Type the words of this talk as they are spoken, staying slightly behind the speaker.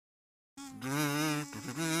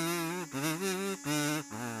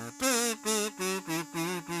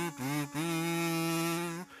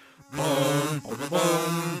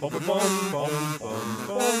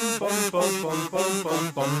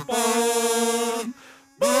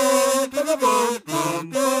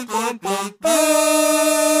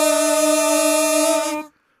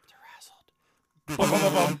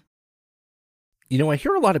You know, I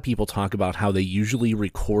hear a lot of people talk about how they usually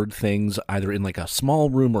record things either in like a small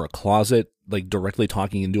room or a closet, like directly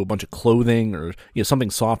talking into a bunch of clothing or, you know,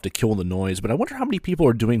 something soft to kill the noise. But I wonder how many people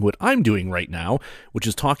are doing what I'm doing right now, which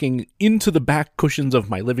is talking into the back cushions of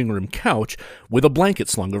my living room couch with a blanket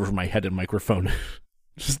slung over my head and microphone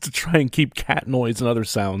just to try and keep cat noise and other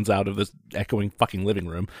sounds out of this echoing fucking living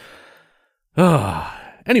room.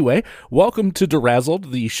 Anyway, welcome to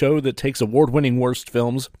DeRazzled, the show that takes award-winning worst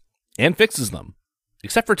films and fixes them.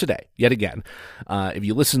 Except for today, yet again. If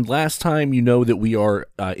you listened last time, you know that we are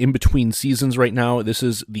in between seasons right now. This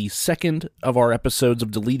is the second of our episodes of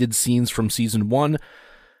deleted scenes from season 1.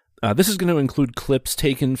 This is going to include clips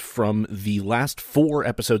taken from the last 4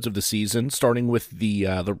 episodes of the season, starting with the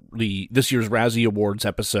this year's Razzie Awards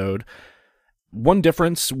episode. One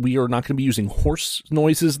difference, we are not going to be using horse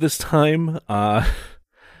noises this time. I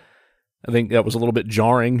think that was a little bit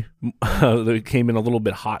jarring. It came in a little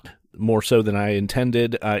bit hot, more so than I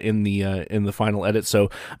intended in the final edit. So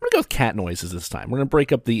I'm going to go with cat noises this time. We're going to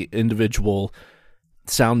break up the individual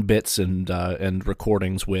sound bits and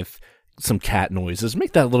recordings with some cat noises.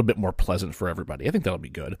 Make that a little bit more pleasant for everybody. I think that'll be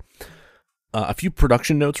good. A few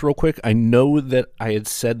production notes real quick. I know that I had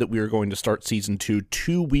said that we were going to start season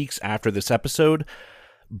 2 weeks after this episode,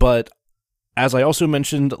 but as I also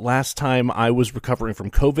mentioned last time, I was recovering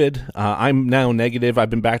from COVID. I'm now negative. I've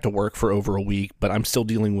been back to work for over a week, but I'm still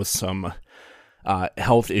dealing with some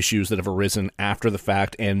health issues that have arisen after the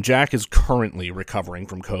fact, and Jack is currently recovering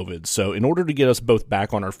from COVID. So in order to get us both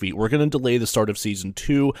back on our feet, we're going to delay the start of season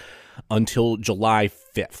 2 until July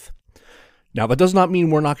 5th. Now, that does not mean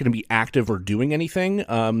we're not going to be active or doing anything.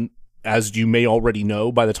 As you may already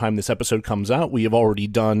know, by the time this episode comes out, we have already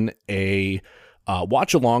done a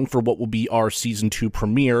watch along for what will be our season 2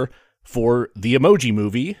 premiere for the Emoji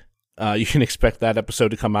Movie. You can expect that episode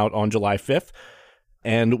to come out on July 5th.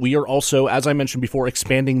 And we are also, as I mentioned before,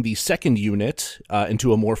 expanding the second unit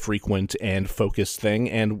into a more frequent and focused thing.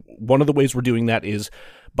 And one of the ways we're doing that is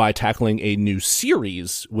by tackling a new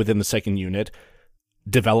series within the second unit,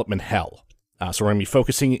 Development Hell. So we're going to be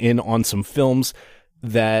focusing in on some films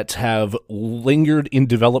that have lingered in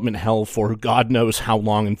development hell for God knows how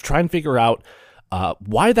long, and try and figure out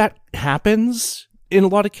why that happens in a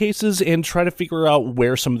lot of cases, and try to figure out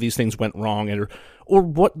where some of these things went wrong, or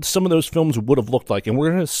what some of those films would have looked like. And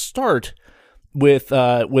we're going to start with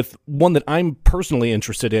one that I'm personally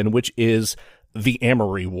interested in, which is The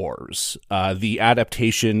Amory Wars, the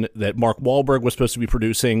adaptation that Mark Wahlberg was supposed to be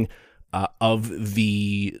producing of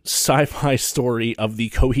the sci-fi story of the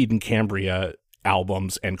Coheed and Cambria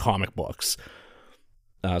albums and comic books.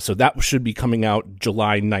 So that should be coming out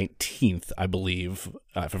July 19th, I believe,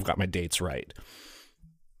 if I've got my dates right.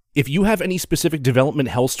 If you have any specific development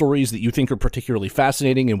hell stories that you think are particularly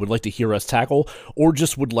fascinating and would like to hear us tackle, or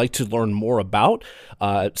just would like to learn more about,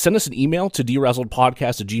 send us an email to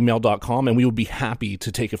DeRazzledPodcast@gmail.com, and we would be happy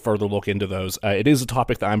to take a further look into those. It is a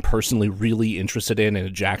topic that I'm personally really interested in,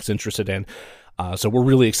 and Jack's interested in, so we're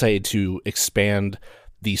really excited to expand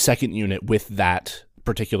the second unit with that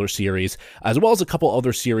particular series, as well as a couple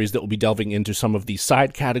other series that will be delving into some of the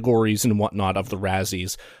side categories and whatnot of the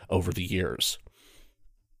Razzies over the years.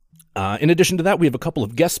 In addition to that, we have a couple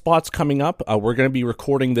of guest spots coming up. We're going to be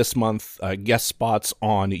recording this month guest spots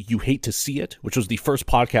on You Hate to See It, which was the first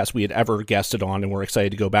podcast we had ever guested on, and we're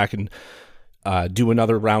excited to go back and do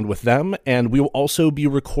another round with them. And we will also be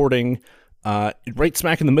recording, right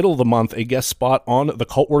smack in the middle of the month, a guest spot on The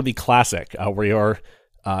Cultworthy Classic. We are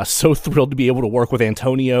so thrilled to be able to work with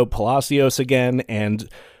Antonio Palacios again, and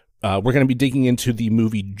we're going to be digging into the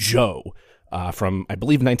movie Joe, from, I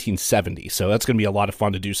believe, 1970. So that's going to be a lot of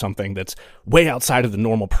fun to do something that's way outside of the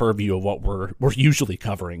normal purview of what we're usually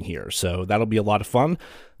covering here. So that'll be a lot of fun.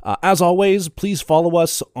 As always, please follow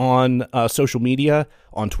us on social media,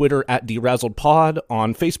 on Twitter at DeRazzledPod,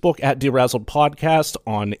 on Facebook at DeRazzledPodcast,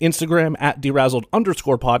 on Instagram at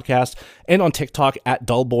DeRazzled_podcast, and on TikTok at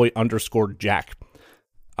Dullboy_Jack.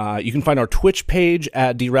 You can find our Twitch page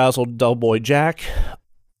at DeRazzledDullboyJack.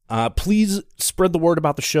 Please spread the word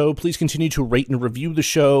about the show. Please continue to rate and review the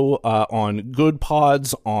show on Good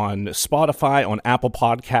Pods, on Spotify, on Apple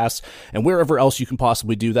Podcasts, and wherever else you can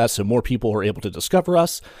possibly do that so more people are able to discover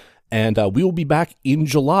us. And we will be back in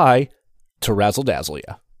July to razzle-dazzle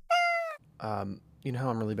ya. You know how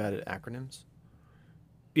I'm really bad at acronyms?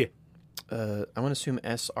 Yeah. I'm going to assume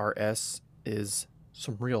SRS is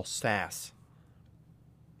some real sass.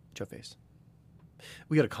 Joe face.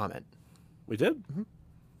 We got a comment. We did? Mm-hmm.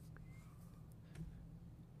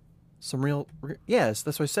 Some real... Yes,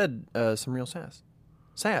 that's what I said. Some real sass.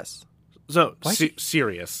 Sass. So,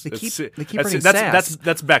 serious. They keep that's, writing that's, sass.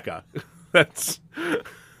 that's Becca. That's...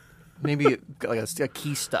 Maybe like a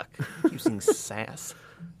key stuck. Keep saying sass.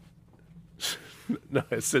 No,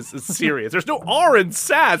 it's serious. There's no R in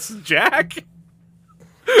sass, Jack.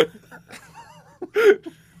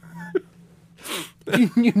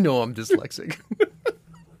 You know I'm dyslexic.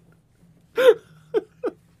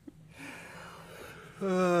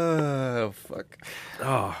 Oh, fuck.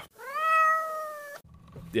 Oh.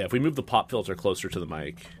 Yeah, if we move the pop filter closer to the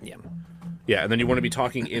mic. Yeah. Yeah, and then you want to be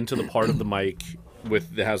talking into the part of the mic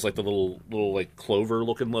that has like the little like clover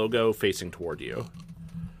looking logo facing toward you.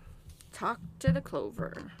 Talk to the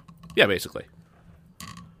clover. Yeah, basically.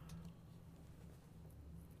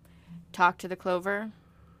 Talk to the clover.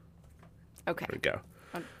 Okay. There we go.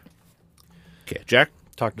 Okay, Jack.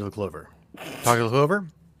 Talk to the clover. Talk to the clover?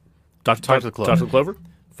 Talk to the clover. Talk to the clover.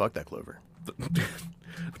 Fuck that clover.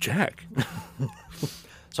 Jack.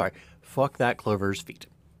 Sorry. Fuck that clover's feet.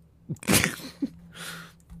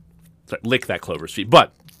 Sorry, lick that clover's feet.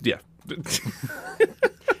 But, yeah.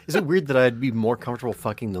 Is it weird that I'd be more comfortable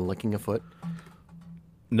fucking than licking a foot?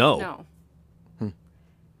 No. No.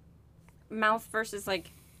 Mouth versus,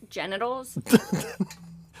 like, genitals?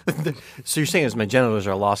 So you're saying is my genitals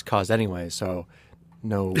are a lost cause anyway, so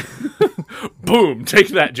no. Boom. Take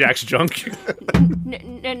that, Jack's junk.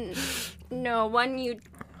 No, one you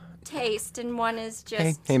taste and one is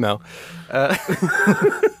just Hey Mo.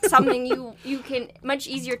 something you can much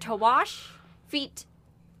easier to wash. Feet,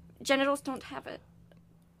 genitals don't have it.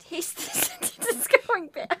 Taste this. It's going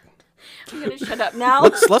bad. I'm gonna shut up now.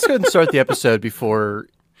 Let's go ahead and start the episode before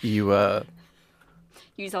you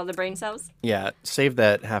Use all the brain cells. yeah, save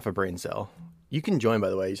that half a brain cell. You can join, by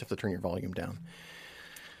the way. You just have to turn your volume down.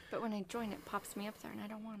 But when I join, it pops me up there, and I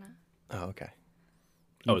don't wanna. Oh, okay.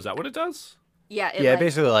 Oh, is that what it does? Yeah. Yeah,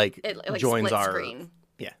 basically it like joins split our screen.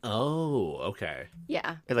 Yeah. Oh, okay.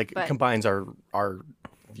 Yeah. It but- combines our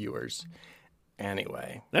viewers.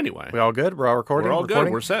 Anyway. Anyway. We all good? We're all recording? We're all good.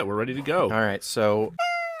 Recording? We're set. We're ready to go. All right, so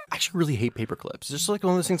I actually really hate paper clips. It's just like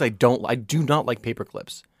one of those things I do not like paper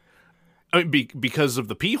clips. I mean, because of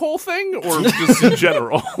the pee hole thing, or just in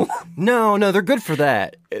general? No, they're good for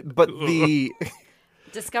that. But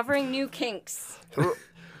Discovering new kinks. Not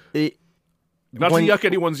to yuck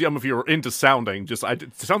anyone's yum if you're into sounding.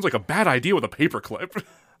 It sounds like a bad idea with a paperclip.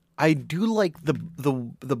 I do like the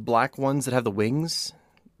black ones that have the wings.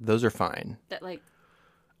 Those are fine. That like.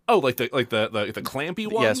 Oh, like the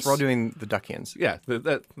clampy ones. Yes, we're all doing the duck hands. Yeah,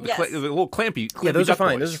 the little clampy. Yeah, those are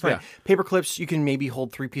fine. boys. Those are fine. Yeah. Paper clips, you can maybe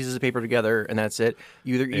hold 3 pieces of paper together, and that's it.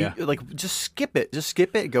 You like just skip it. Just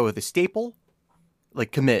skip it. Go with a staple.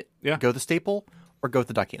 Like commit. Yeah. Go with the staple or go with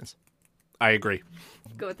the duck hands. I agree.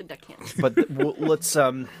 Go with the duck hands. But let's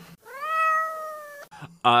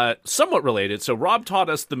Somewhat related. So Rob taught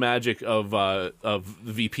us the magic of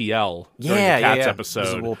VPL during the Cats episode. This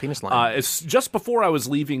is a little penis line. It's just before I was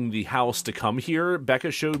leaving the house to come here.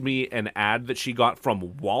 Becca showed me an ad that she got from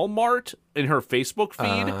Walmart in her Facebook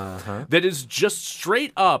feed that is just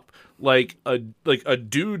straight up like a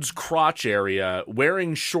dude's crotch area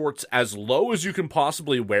wearing shorts as low as you can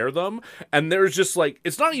possibly wear them, and there's just like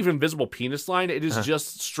it's not even visible penis line. It is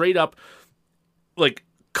just straight up like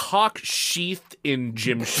cock sheathed in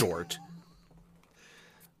gym short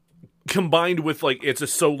combined with like it's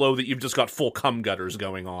so low that you've just got full cum gutters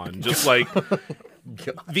going on, just like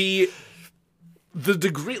the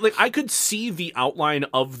degree, like I could see the outline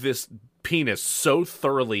of this penis so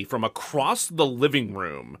thoroughly from across the living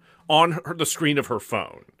room on the screen of her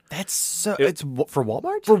phone. That's so it's for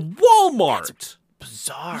Walmart? For Walmart. That's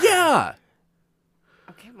bizarre. Yeah.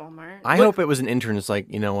 Okay, Walmart. I hope it was an intern that's like,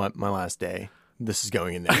 you know what, my last day. This is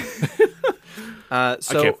going in there. I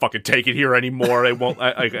can't fucking take it here anymore. I won't.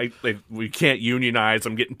 We can't unionize.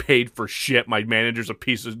 I'm getting paid for shit. My manager's a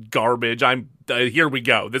piece of garbage. Here we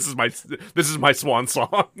go. This is my swan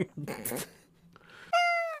song.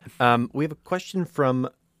 We have a question from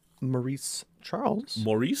Maurice Charles.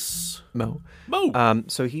 Mo.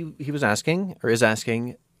 So he was asking, or is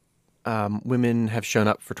asking, women have shown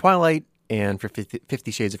up for Twilight and for 50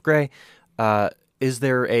 Shades of Grey. Is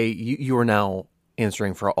there you are now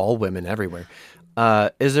answering for all women everywhere.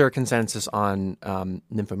 Is there a consensus on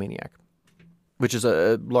Nymphomaniac, which is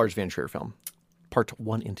a Lars Van Trier film, part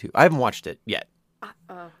 1 and 2? I haven't watched it yet.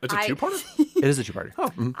 It's a two-parter? It is a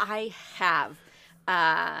two-parter. I have.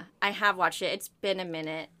 I have watched it. It's been a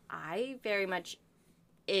minute. I very much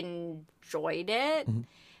enjoyed it,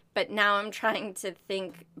 but now I'm trying to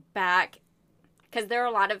think back because there are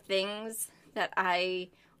a lot of things that I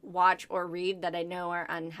watch or read that I know are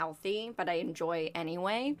unhealthy, but I enjoy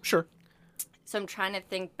anyway. Sure. So I'm trying to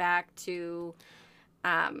think back to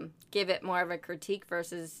give it more of a critique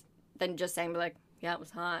versus than just saying like, yeah, it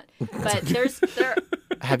was hot. But there.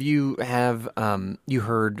 Have you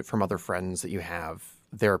heard from other friends that you have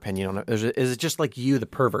their opinion on it? Is it just like you, the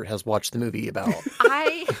pervert, has watched the movie about?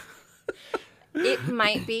 It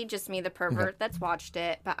might be just me, the pervert, that's watched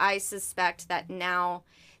it, but I suspect that now.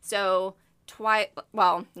 So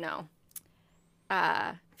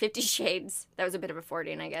 50 Shades. That was a bit of a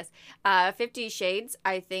 40, I guess. 50 Shades,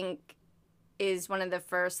 I think, is one of the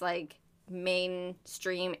first like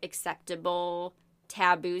mainstream acceptable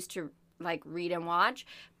taboos to like read and watch.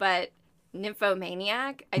 But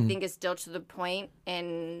Nymphomaniac, I think, is still to the point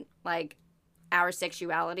in like our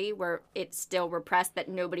sexuality where it's still repressed that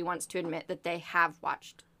nobody wants to admit that they have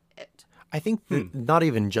watched it. I think that not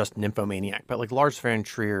even just Nymphomaniac, but like Lars von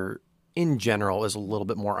Trier in general is a little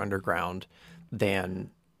bit more underground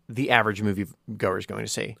than the average movie goer is going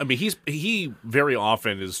to see. I mean, he very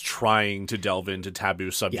often is trying to delve into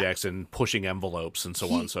taboo subjects and pushing envelopes and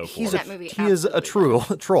so on and so forth. He is a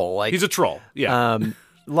troll. Like, he's a troll, yeah.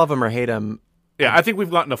 Love him or hate him. Yeah, I think we've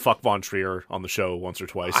gotten a fuck Von Trier on the show once or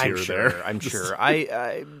twice here or there. I'm sure.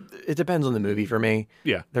 It depends on the movie for me.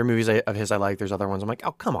 Yeah. There are movies of his I like. There's other ones I'm like,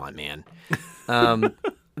 oh, come on, man.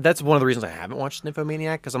 That's one of the reasons I haven't watched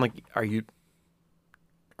Nymphomaniac, because I'm like, is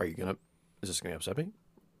this going to upset me?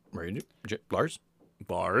 Lars?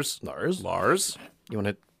 Lars? You want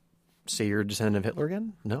to say you're a descendant of Hitler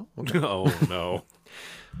again? No? Okay. No.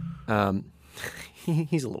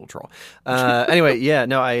 He's a little troll. Anyway, yeah,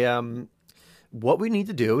 no, what we need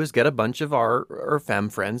to do is get a bunch of our femme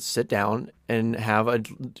friends, sit down, and have a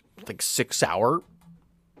 6-hour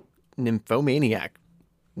Nymphomaniac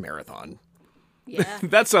marathon. Yeah.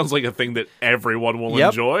 That sounds like a thing that everyone will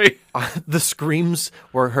enjoy. The screams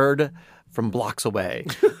were heard from blocks away.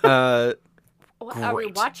 Are we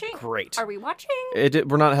watching? Great. Are we watching?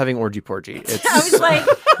 We're not having orgy porgy. I was like,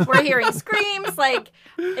 we're hearing screams. Like,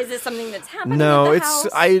 is this something that's happening at the house?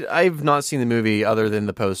 I've not seen the movie other than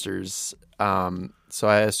the posters. So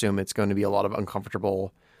I assume it's going to be a lot of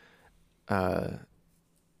uncomfortable.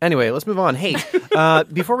 Anyway, let's move on. Hey,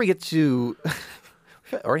 before we get to,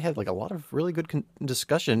 we've already had a lot of really good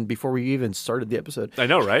discussion before we even started the episode. I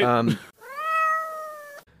know, right?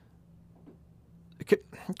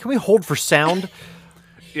 Can we hold for sound?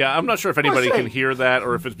 Yeah, I'm not sure if anybody can hear that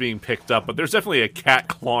or if it's being picked up, but there's definitely a cat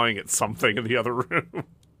clawing at something in the other room.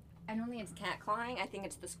 I don't think it's cat clawing. I think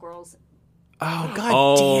it's the squirrels. Oh,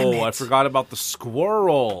 God damn it. I forgot about the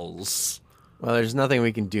squirrels. Well, there's nothing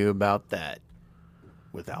we can do about that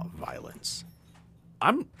without violence.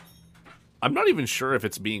 I'm not even sure if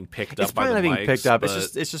it's being picked up by the mics. It's probably not being picked up.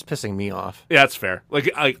 It's just pissing me off. Yeah, that's fair.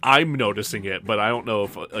 I'm noticing it, but I don't know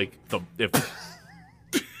if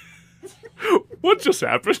what just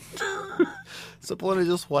happened? Sapolina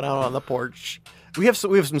just went out on the porch. We have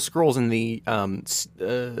some squirrels in the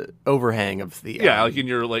overhang of the like in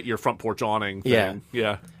your front porch awning thing.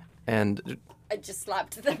 Yeah. And I just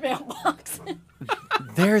slapped the mailbox.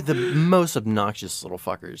 They're the most obnoxious little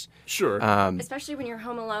fuckers. Sure. Especially when you're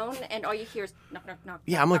home alone and all you hear is knock, knock, knock.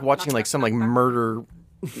 Yeah, I'm knock, watching knock, some knock, knock. murder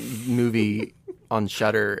movie on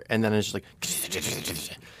Shudder, and then it's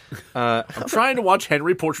just I'm trying to watch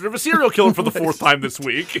Henry Portrait of a Serial Killer for the 4th time this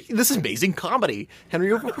week. This is amazing comedy.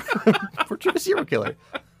 Henry Portrait of a Serial Killer.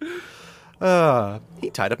 He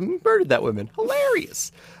tied up and murdered that woman.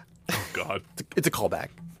 Hilarious. Oh, God. It's a callback.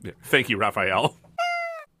 Yeah. Thank you, Raphael.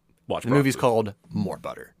 Watch the movie's called More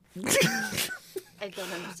Butter. I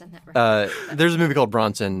don't understand that reference. There's a movie called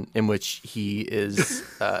Bronson in which he is,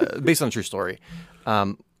 based on a true story,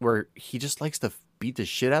 where he just likes to beat the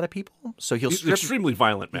shit out of people. So he's extremely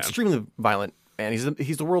violent, man. Extremely violent, man.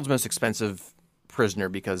 He's the world's most expensive prisoner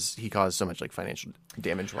because he caused so much financial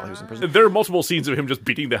damage while he was in prison. There are multiple scenes of him just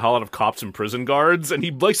beating the hell out of cops and prison guards, and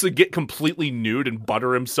he likes to get completely nude and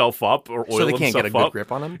butter himself up or oil himself up. So they can't get a good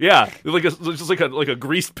grip on him? Yeah, just like a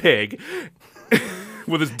greased pig.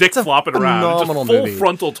 With his dick flopping around. Phenomenal just full movie.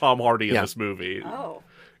 Frontal Tom Hardy in this movie. Oh.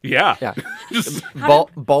 Yeah. Just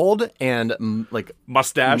bald and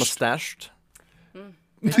mustached.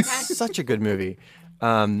 Okay. Such a good movie.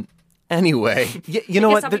 Anyway, you know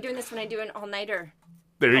I what? guess I'll be doing this when I do an all-nighter.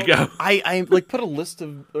 There you go. I put a list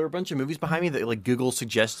or a bunch of movies behind me that Google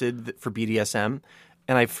suggested for BDSM,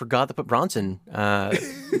 and I forgot to put Bronson.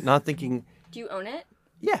 Not thinking. Do you own it?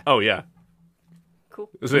 Yeah. Oh yeah. Cool.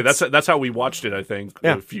 So that's how we watched it, I think,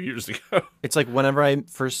 a few years ago. It's like whenever I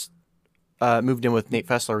first moved in with Nate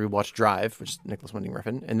Fessler, we watched Drive, which is Nicholas Winding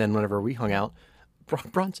Refn, and then whenever we hung out,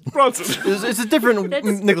 Bronson. It's a different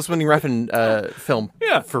Nicholas Winding Refn film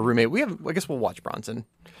for roommate. I guess we'll watch Bronson.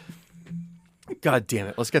 God damn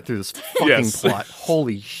it. Let's get through this fucking plot.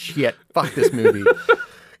 Holy shit. Fuck this movie.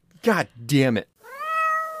 God damn it.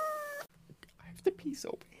 I have to pee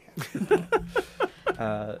so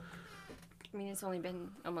bad. I mean, it's only been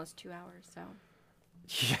almost 2 hours, so.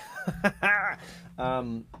 Yeah.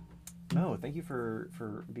 No, thank you for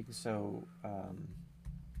being so...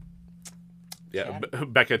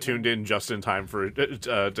 Becca tuned in just in time for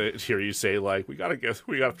to hear you say, like, we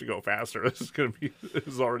have to go faster. This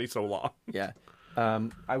is already so long. Yeah.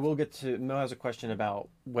 I will get to... Mo has a question about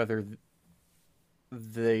whether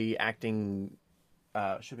the acting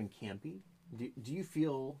should have been campy. Do you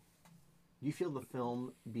feel the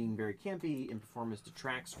film being very campy in performance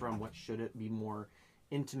detracts from what should it be more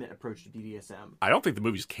intimate approach to BDSM? I don't think the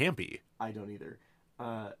movie's campy. I don't either.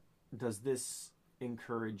 Does this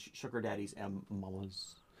encourage sugar daddies and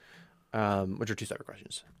mamas? Which are two separate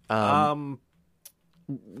questions.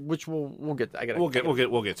 Which we'll get. We'll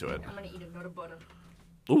get to it. I'm gonna eat a nut of butter.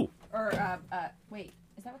 Ooh. Or wait,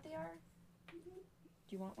 is that what they are? Do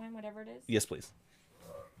you want one? Whatever it is. Yes, please.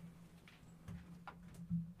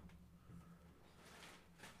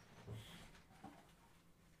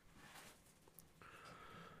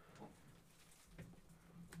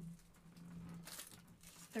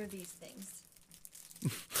 They're these things.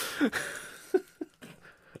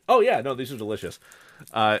 Oh, yeah. No, these are delicious.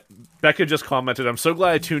 Becca just commented, I'm so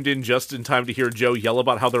glad I tuned in just in time to hear Joe yell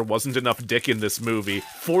about how there wasn't enough dick in this movie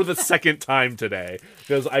for the second time today.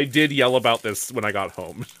 Because I did yell about this when I got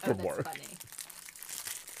home from work. Funny.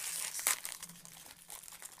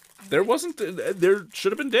 There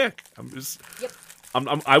should have been dick. Yep.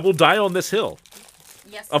 I will die on this hill.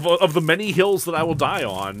 Yes. Of the many hills that I will die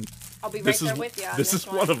on, I'll be right there with you. This is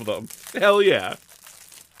one of them. Hell yeah.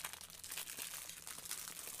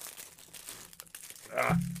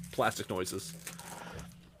 Plastic noises.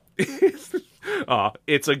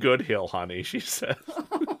 It's a good hill, honey, she says.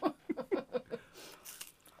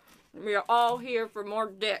 We are all here for more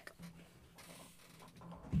dick.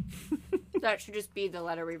 That should just be the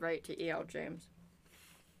letter we write to E.L. James.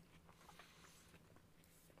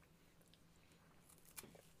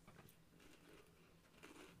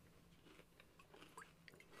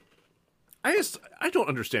 I don't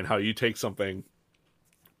understand how you take something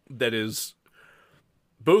that is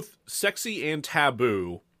both sexy and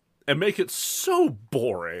taboo and make it so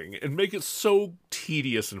boring and make it so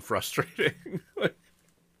tedious and frustrating.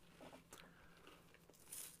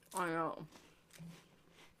 I know.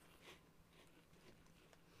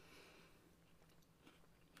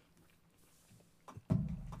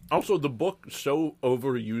 Also, the book so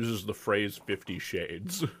overuses the phrase 50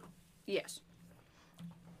 Shades. Yes.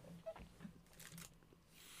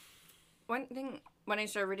 One thing, when I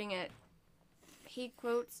started reading it, he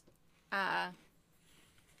quotes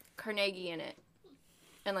Carnegie in it,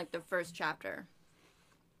 in like the first chapter.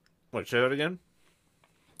 Wait, say that again?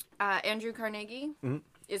 Andrew Carnegie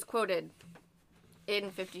is quoted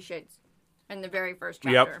in 50 Shades in the very first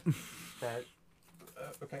chapter. Yep.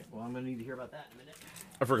 Okay, well, I'm going to need to hear about that in a minute.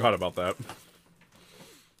 I forgot about that.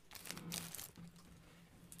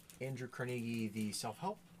 Andrew Carnegie, the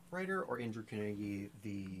self-help writer, or Andrew Carnegie,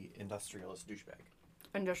 the industrialist douchebag?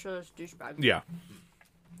 Industrialist douchebag. Yeah.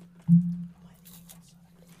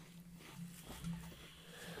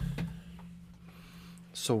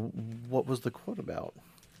 So, what was the quote about?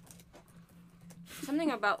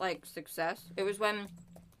 Something about, like, success. It was when...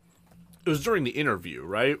 It was during the interview,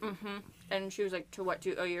 right? Mm-hmm. And she was like, to what do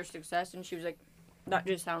you owe your success? And she was like, that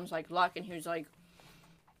just sounds like luck. And he was like...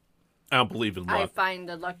 I don't believe in luck. I find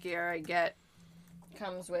the luckier I get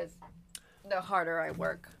comes with the harder I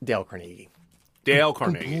work. Dale Carnegie.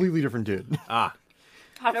 Completely different dude. Ah.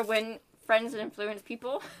 How to win friends and influence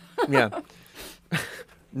people. Yeah.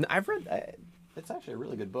 I've read... it's actually a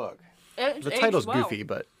really good book. The title's goofy,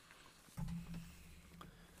 but...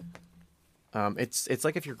 It's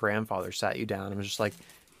like if your grandfather sat you down and was just like,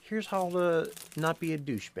 here's how to not be a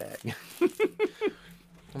douchebag.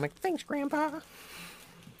 I'm like, thanks, Grandpa.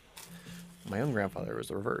 My own grandfather was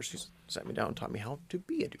the reverse. He sat me down and taught me how to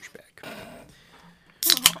be a douchebag.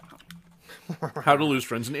 How to lose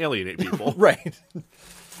friends and alienate people. Right.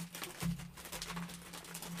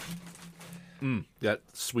 That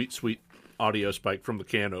sweet, sweet audio spike from the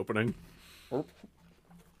can opening. Oh.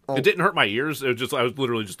 It didn't hurt my ears. I was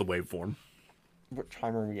literally just the waveform. What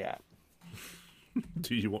time are we at?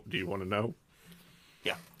 Do you want to know?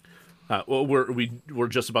 Yeah. Well, we're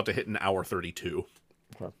just about to hit an hour 32.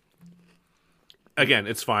 Okay. Again,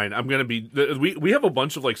 it's fine. I'm gonna be. We have a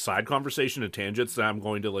bunch of like side conversation and tangents that I'm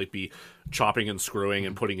going to like be chopping and screwing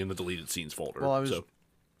and putting in the deleted scenes folder. Well, I was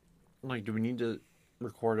like, do we need to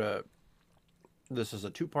record this as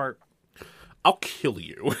a 2-part? I'll kill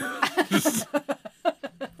you.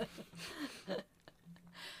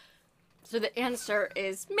 So the answer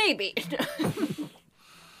is maybe.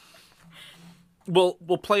 We'll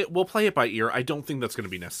play it by ear. I don't think that's going to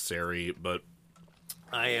be necessary, but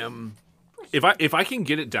I am. If I can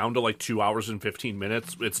get it down to like 2 hours and 15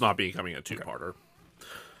 minutes, it's not becoming a 2-parter. Okay.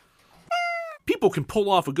 People can pull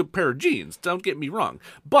off a good pair of jeans. Don't get me wrong,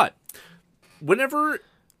 but whenever,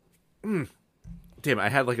 damn, I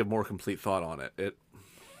had like a more complete thought on it.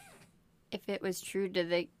 If it was true to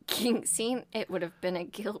the kink scene, it would have been a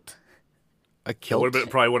kilt. A kilt?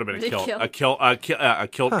 Probably would have been a kilt. A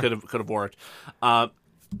kilt could have worked. I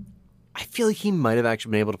feel like he might have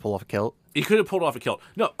actually been able to pull off a kilt. He could have pulled off a kilt.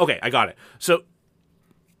 No, okay, I got it. So,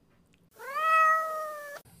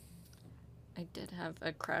 I did have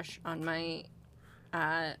a crush on my,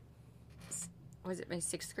 was it my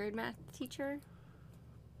 6th grade math teacher?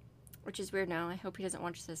 Which is weird now. I hope he doesn't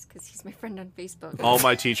watch this because he's my friend on Facebook. All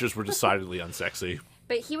my teachers were decidedly unsexy.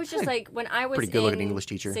 But he was just like, when I was pretty good looking English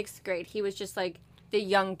teacher. 6th grade, he was just like the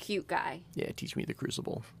young, cute guy. Yeah, teach me the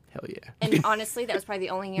Crucible. Hell yeah. And honestly, that was probably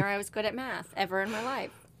the only year I was good at math ever in my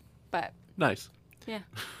life. But nice. Yeah.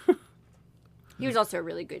 He was also a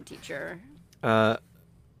really good teacher. I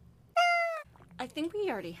think we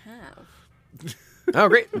already have. Oh,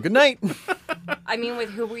 great. Good night. I mean, with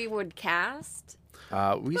who we would cast.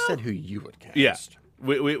 We said who you would cast. Yeah.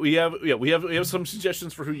 We have some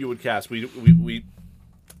suggestions for who you would cast. We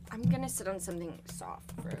I'm gonna sit on something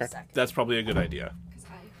soft for a second. That's probably a good idea. Because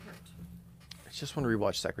I hurt. I just want to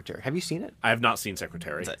rewatch Secretary. Have you seen it? I have not seen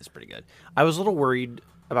Secretary. It's pretty good. I was a little worried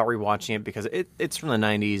about rewatching it because it's from the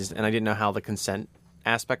 90s and I didn't know how the consent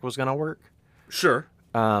aspect was going to work. Sure.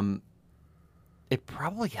 It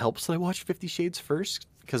probably helps that I watched 50 Shades first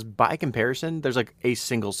because by comparison, there's like a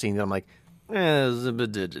single scene that I'm like,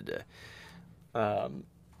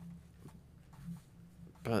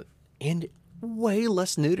 but and way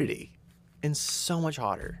less nudity and so much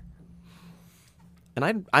hotter.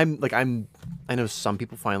 And I know some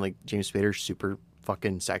people find like James Spader super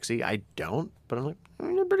fucking sexy. I don't, but I'm like,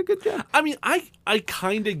 a pretty good job. I mean, I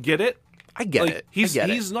kind of get it. I get like, it.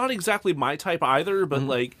 He's not exactly my type either, but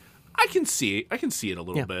like I can see it a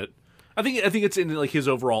little bit. I think it's in like his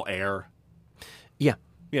overall air. Yeah.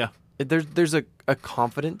 Yeah. There's a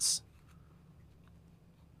confidence.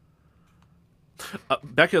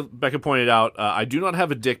 Becca pointed out, I do not have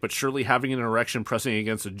a dick, but surely having an erection pressing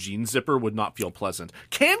against a jean zipper would not feel pleasant.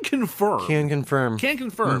 Can confirm.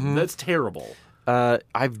 Mm-hmm. That's terrible.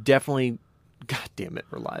 I've definitely, God damn it,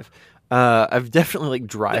 we're live. I've definitely like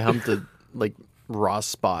dry humped a like raw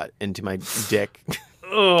spot into my dick.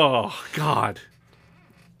 Oh God.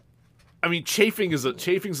 I mean, chafing's a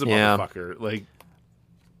motherfucker. Like,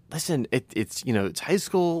 listen, it's it's high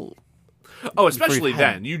school. Oh, especially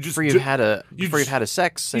then before you've had a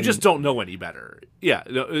sex, you just don't know any better. Yeah,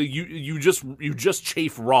 you just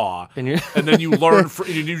chafe raw, and then you learn.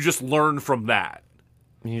 You just learn from that.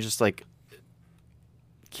 And you're just like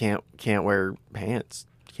can't wear pants.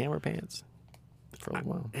 Can't wear pants for a little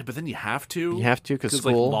while. Yeah, but then you have to. You have to because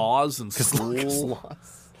school like laws and school.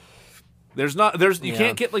 You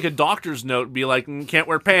can't get like a doctor's note and be like, can't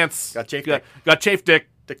wear pants. Got chafe dick. Got chafe dick.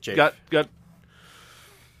 Dick chafe. Got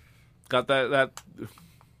that.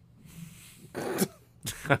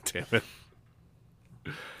 God damn it.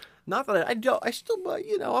 Not that I still,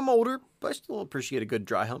 I'm older, but I still appreciate a good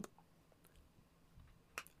dry hump.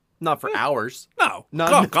 Not for hours. No.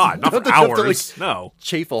 Not for hours. No.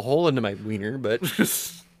 Chafe a hole into my wiener, but.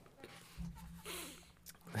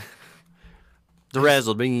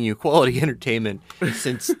 DeRazzled, bringing you quality entertainment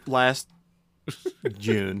since last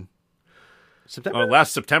June. September?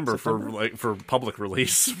 Last September for public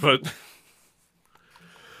release, but.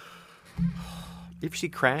 You ever see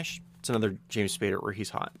Crash? It's another James Spader where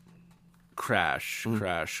he's hot. Crash.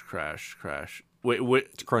 Wait.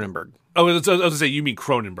 It's Cronenberg. Oh, I was going to say, you mean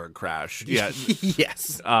Cronenberg Crash. Yeah.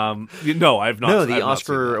 Yes. No, I've not. No, the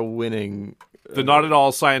Oscar-winning... The not at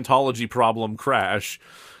all Scientology problem Crash.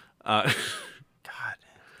 God.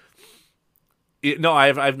 No,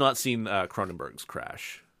 I've not seen Cronenberg's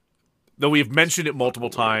Crash. Though we've mentioned it multiple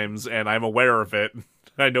times, and I'm aware of it.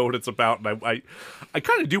 I know what it's about, and I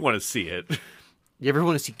kind of do want to see it. You ever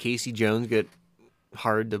want to see Casey Jones get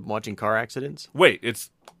hard to watching car accidents? Wait,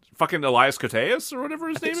 it's fucking Elias Koteas or whatever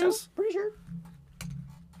his name is? Pretty sure.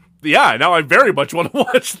 Yeah, now I very much want to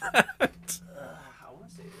watch that. I want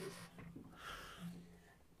to say this.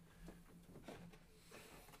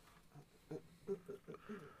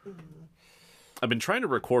 I've been trying to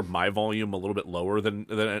record my volume a little bit lower than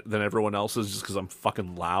everyone else's just because I'm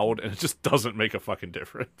fucking loud, and it just doesn't make a fucking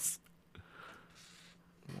difference.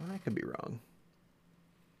 I could be wrong.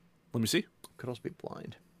 Let me see. Could also be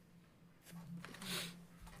blind.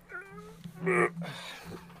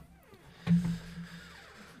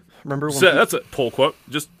 Remember when that's a pull quote.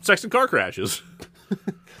 Just sex and car crashes.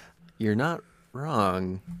 You're not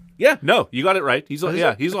wrong. Yeah, no, you got it right. He's on.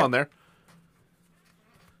 Yeah, he's on there.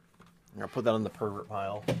 I'll put that on the pervert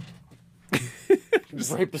pile.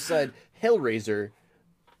 Right beside Hellraiser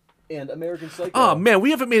and American Psycho. Oh man,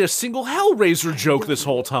 we haven't made a single Hellraiser joke this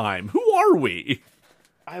whole time. Who are we?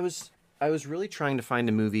 I was really trying to find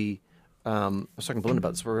a movie. I was talking to Belinda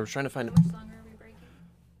about this. Where I was trying to find. How much longer are we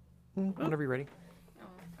breaking? Whenever you're ready. Oh,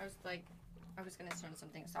 I was gonna start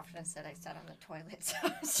something soft, and instead I sat on the toilet. So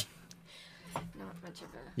it's not much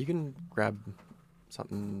of a. You can grab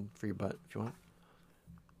something for your butt if you want.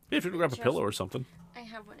 Yeah, if you can grab a pillow or something. I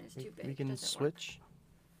have one. It's too big. We can switch.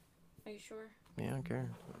 Work. Are you sure? Yeah, I don't care.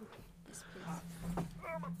 Yes,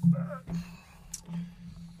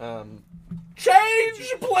 please.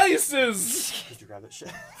 Change places. Did you grab that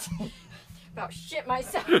shit? About shit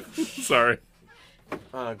myself. Sorry.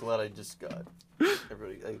 Glad I just got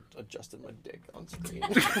everybody. I adjusted my dick on screen.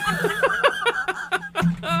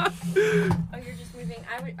 Oh, you're just moving.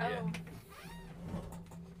 I would. Oh.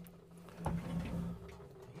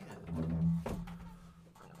 Yeah.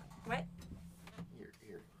 What? Here.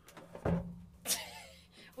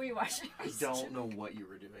 Were you watching? I don't know what you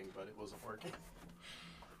were doing, but it wasn't working.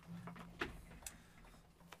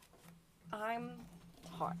 I'm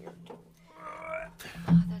tired.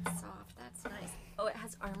 Oh, that's soft. That's nice. Oh, it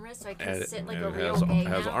has armrests, so I can sit like a real gay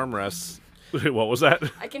now. It has armrests. What was that?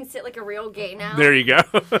 I can sit like a real gay now. There you go.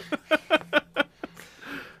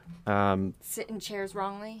 Sit in chairs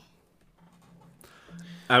wrongly.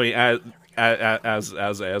 I mean, as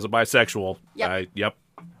a bisexual, Yep.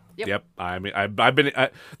 Yep. I mean, I've been.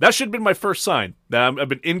 That should have been my first sign that I've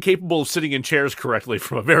been incapable of sitting in chairs correctly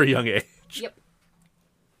from a very young age. Yep.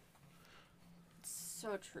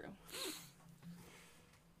 So true.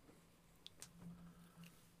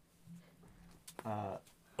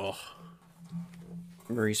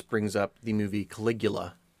 Maurice brings up the movie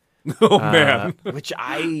Caligula. Oh man, which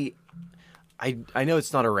I know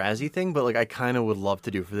it's not a Razzie thing, but like I kind of would love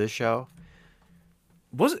to do for this show.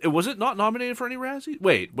 Was it not nominated for any Razzie?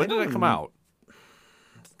 Wait, when did that come out?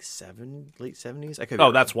 Late 70s. I could.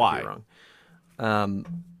 Oh, that's why. Wrong.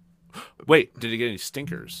 Wait, did he get any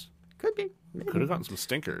stinkers? Could be. Maybe. Could have gotten some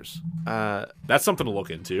stinkers. That's something to look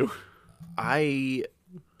into. I,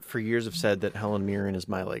 for years, have said that Helen Mirren is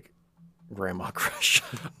my like grandma crush.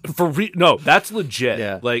 No, that's legit.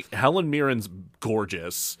 Yeah. Like Helen Mirren's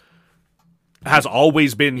gorgeous. Has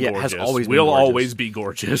always been gorgeous. Has always been will gorgeous. Always be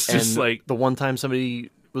gorgeous. And just like the one time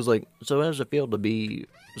somebody was like, "So how does it feel to be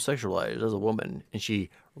sexualized as a woman?" And she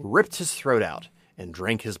ripped his throat out and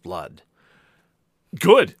drank his blood.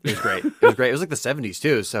 Good. It was great. It was great. It was like the 70s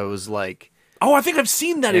too, so it was like. Oh, I think I've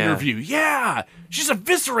seen that interview. Yeah, she just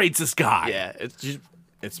eviscerates this guy. Yeah, it's.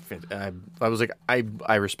 I was like, I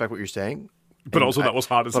respect what you're saying, but also that was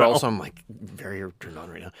hot as hell. But also, I'm like very turned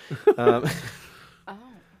on right now. Oh,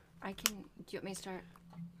 I can. Do you want me to start?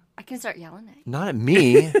 I can start yelling at you. Not at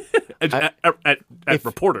me. at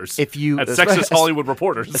reporters. If you at sexist Hollywood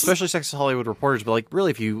reporters, especially sexist Hollywood reporters, but like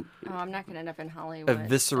really, if you. Oh, I'm not gonna end up in Hollywood.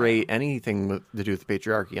 Eviscerate anything to do with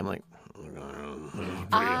patriarchy, I'm like.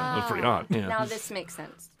 That's pretty hot. Yeah. Now this makes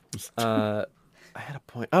sense. I had a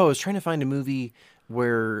point. Oh, I was trying to find a movie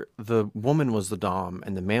where the woman was the dom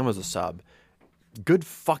and the man was a sub. Good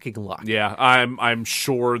fucking luck. Yeah, I'm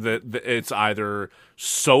sure that it's either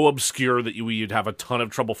so obscure that you'd have a ton of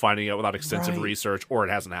trouble finding it without extensive research, or it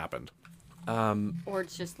hasn't happened. Or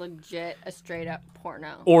it's just legit a straight up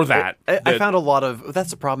porno. Or that. I found a lot of.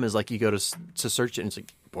 That's the problem. Is like you go to search it and it's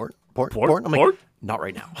like porn. I'm like, not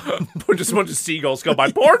right now. Just a bunch of seagulls go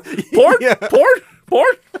by. Porn.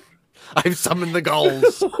 Porn. I've summoned the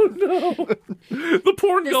gulls. Oh no! The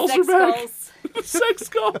porn gulls are back. Gulls. The sex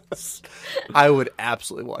gulls. I would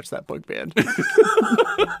absolutely watch that book band.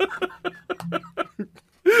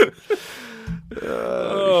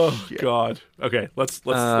 Oh God. Okay, let's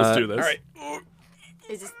do this. All right.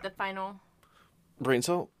 Is this the final? Brain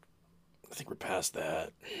cell. I think we're past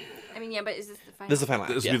that. I mean, yeah, but is this the final? This is the final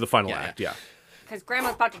act. This will be the final act. Yeah. Because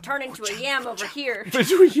Grandma's about to turn into a yam over here.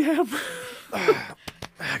 Into a yam.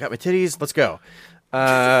 I got my titties. Let's go.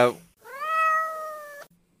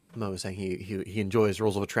 Mo was saying he enjoys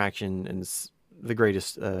Rules of Attraction and it's the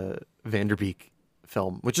greatest Vanderbeek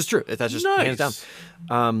film, which is true. That's just hands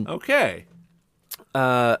down. Okay.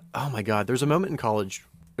 Oh my God, there's a moment in college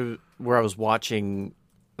where I was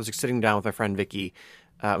sitting down with my friend Vicky.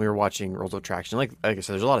 We were watching Rules of Attraction. Like I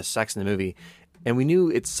said, there's a lot of sex in the movie, and we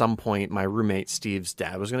knew at some point my roommate Steve's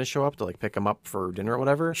dad was going to show up to like pick him up for dinner or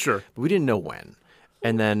whatever. Sure, but we didn't know when.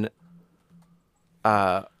 And then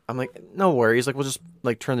I'm like, no worries. Like we'll just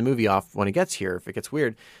like turn the movie off when he gets here if it gets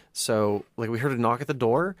weird. So like we heard a knock at the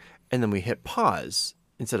door, and then we hit pause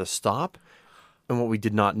instead of stop. And what we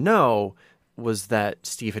did not know was that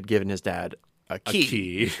Steve had given his dad a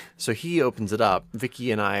key. So he opens it up.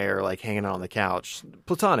 Vicky and I are like hanging out on the couch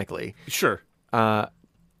platonically. Sure. But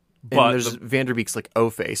there's Vanderbeek's like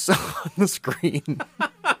O-face on the screen.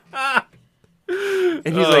 And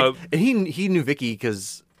he's like, and he knew Vicky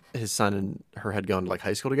because his son and her had gone to like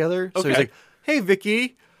high school together. So he's like, hey,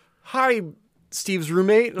 Vicky. Hi, Steve's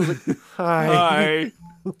roommate. And I was like, hi.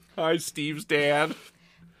 Hi, Steve's dad.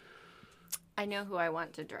 I know who I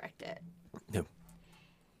want to direct it. No.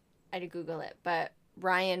 I had to Google it, but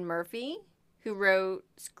Ryan Murphy, who wrote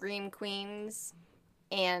Scream Queens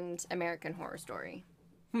and American Horror Story.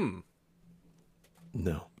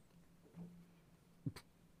 No.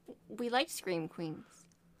 We liked Scream Queens.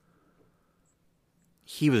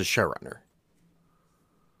 He was a showrunner.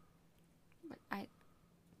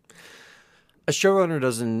 A showrunner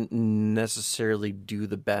doesn't necessarily do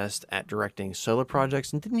the best at directing solo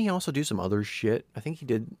projects, and didn't he also do some other shit? I think he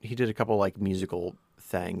did. He did a couple like musical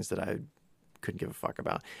things that I couldn't give a fuck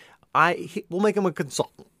about. We'll make him a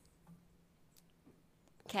consultant.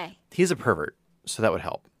 Okay. He's a pervert, so that would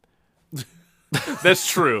help. That's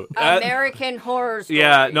true. American Horror Story.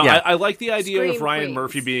 Yeah, I like the idea Scream of Ryan Queens.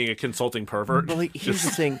 Murphy being a consulting pervert. But like, here's the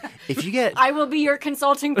thing: if you get, I will be your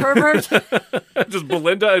consulting pervert. just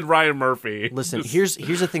Belinda and Ryan Murphy. Listen, here's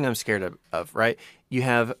the thing I'm scared of. Right? You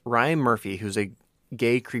have Ryan Murphy, who's a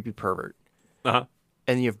gay, creepy pervert, and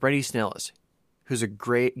you have Brady Snellis, who's a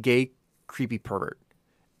gay, creepy pervert,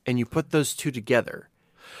 and you put those two together.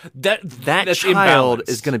 That child imbalanced.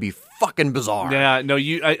 is going to be fucking bizarre. Yeah, no,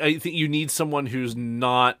 I think you need someone who's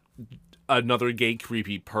not another gay,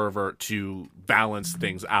 creepy pervert to balance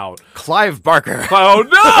things out. Clive Barker.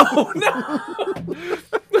 Oh,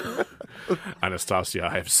 no! Anastasia,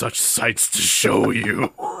 I have such sights to show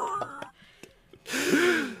you.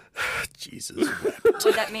 Jesus.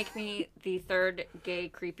 Would that make me the third gay,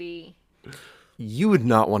 creepy? You would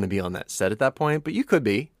not want to be on that set at that point, but you could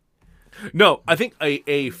be. No, I think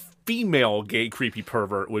a female gay creepy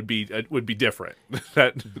pervert would be different.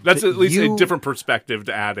 That's at least a different perspective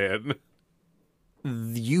to add in.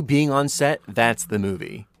 You being on set, that's the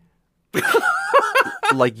movie.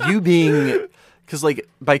 Like you being, because like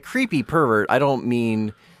by creepy pervert, I don't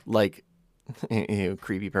mean like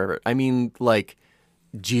creepy pervert. I mean like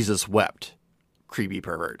Jesus wept creepy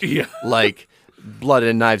pervert. Yeah, like blood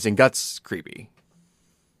and knives and guts creepy.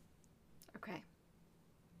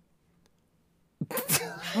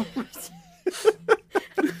 I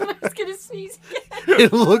was gonna sneeze again.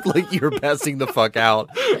 It looked like you were passing the fuck out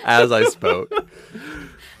as I spoke.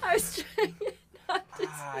 I was trying not to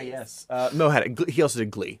sneeze. Yes. Mo had it. He also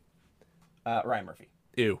did Glee. Ryan Murphy.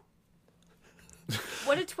 Ew.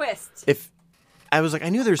 What a twist. If I was like, I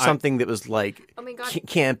knew there was something that was like, oh my God,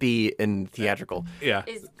 campy and theatrical. Yeah.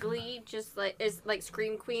 Is Glee just is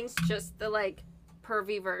Scream Queens just the like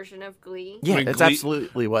pervy version of Glee? Yeah, I mean, that's Glee,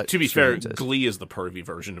 absolutely what. To be fair, Glee is the pervy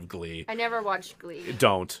version of Glee. I never watched Glee.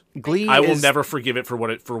 Don't. Glee. I will never forgive it for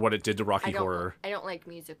what it did to Rocky Horror. I don't like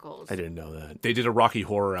musicals. I didn't know that. They did a Rocky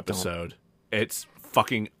Horror episode. It's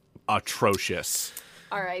fucking atrocious.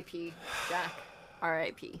 R.I.P. Jack.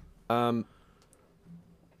 R.I.P.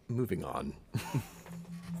 Moving on.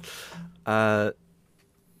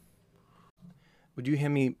 Would you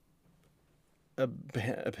hand me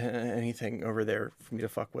anything over there for me to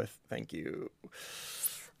fuck with? Thank you.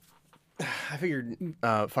 I figured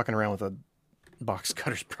fucking around with a box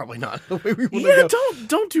cutter's probably not the way we want to go.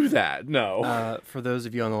 Don't do that. No. For those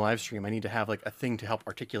of you on the live stream, I need to have like a thing to help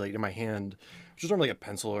articulate in my hand, which is normally like a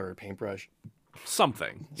pencil or a paintbrush.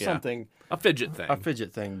 Something. Yeah. Something. A fidget thing. A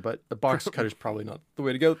fidget thing, but a box cutter's probably not the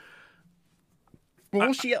way to go. Well,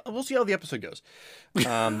 we'll see how the episode goes.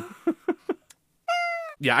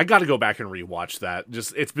 Yeah, I got to go back and rewatch that.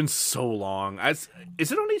 Just it's been so long. Is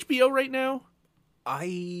it on HBO right now?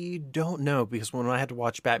 I don't know, because when I had to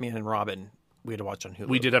watch Batman and Robin, we had to watch on Hulu.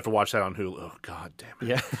 We did have to watch that on Hulu. Oh, God damn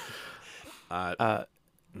it. Yeah.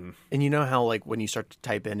 And you know how like when you start to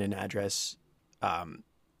type in an address,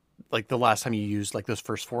 like the last time you used like those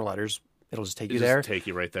first four letters It'll just take you there. Take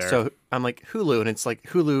you right there. So I'm like, Hulu, and it's like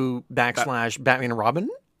Hulu / Batman and Robin.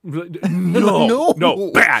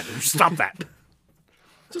 No, bad. Stop that.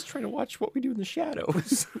 Just trying to watch What We Do in the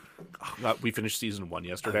Shadows. We finished season 1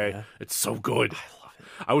 yesterday. Yeah. It's so good. I love it.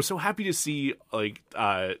 I was so happy to see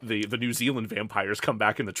the New Zealand vampires come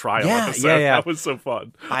back in the trial episode. Yeah. That was so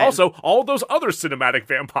fun. Also, all those other cinematic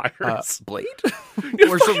vampires. Blade?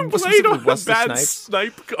 Or fucking Blade on a bad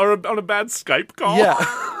Skype or on a bad Skype call. Yeah.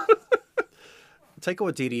 Taika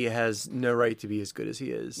Waititi has no right to be as good as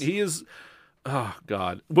he is. He is. Oh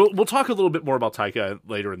God, we'll talk a little bit more about Taika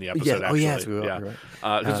later in the episode. Yeah. Actually. Yes, we will. Yeah. You're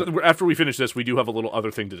right. Because after we finish this, we do have a little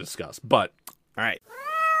other thing to discuss. But all right,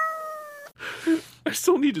 I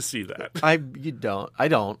still need to see that. You don't. I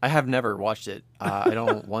don't. I have never watched it. I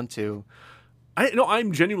don't want to.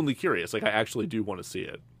 I'm genuinely curious. Like I actually do want to see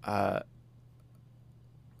it. Because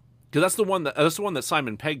that's the one that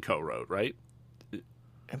Simon Pegg co-wrote, right?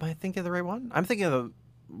 Am I thinking of the right one? I'm thinking of the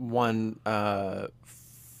one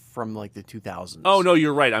from like the 2000s. Oh no,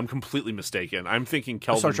 you're right. I'm completely mistaken. I'm thinking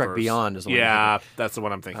Kelvin Star Trek Beyond is the one. Yeah, that's the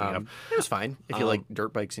one I'm thinking of. It was fine if you like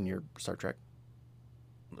dirt bikes in your Star Trek.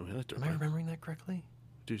 Am I remembering that correctly?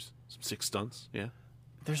 Do some sick stunts. Yeah.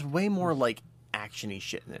 There's way more like action-y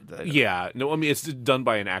shit in it. Yeah. No, I mean it's done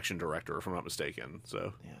by an action director, if I'm not mistaken.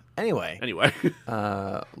 So. Yeah. Anyway.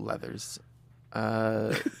 Leathers.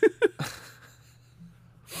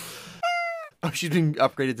 Oh, she's been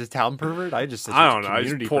upgraded to town pervert? I don't know.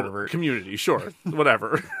 Community pervert. Community, sure.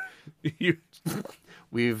 Whatever.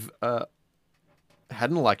 We've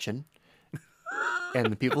had an election,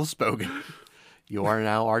 and the people have spoken. You are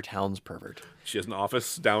now our town's pervert. She has an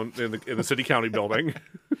office down in the city county building.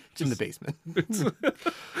 It's in the basement.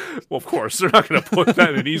 Well, of course. They're not going to put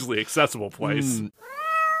that in an easily accessible place.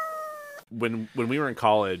 When we were in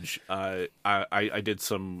college, I did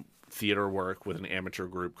some theater work with an amateur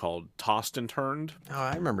group called Tossed and Turned. Oh,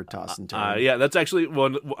 I remember Tossed and Turned. Yeah, that's actually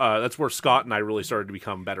one. That's where Scott and I really started to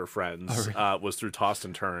become better friends. Was through Tossed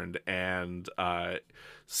and Turned, and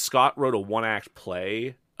Scott wrote a 1-act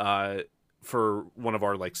play for one of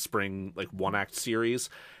our like spring like 1-act series,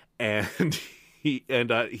 and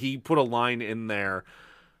he put a line in there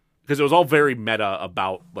because it was all very meta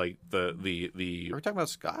about like the. Are we talking about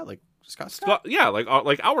Scott? Like Scott? Yeah, like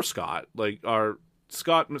our Scott, like our.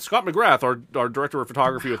 Scott McGrath, our director of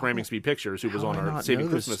photography with Ramming Speed Pictures, who was on our Saving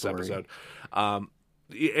Christmas episode.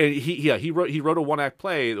 He wrote a 1-act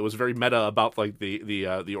play that was very meta about like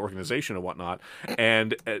the organization and whatnot.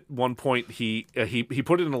 And at one point, he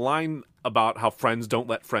put in a line about how friends don't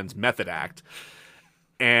let friends method act,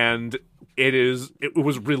 and it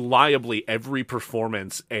was reliably every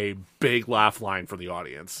performance a big laugh line for the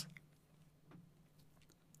audience.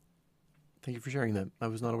 Thank you for sharing that. I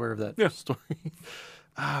was not aware of that story.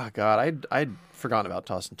 Ah, God, I'd forgotten about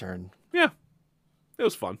Toss and Turn. Yeah, it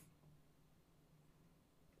was fun.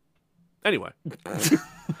 Anyway, that's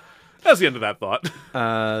the end of that thought.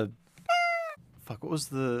 Fuck, what was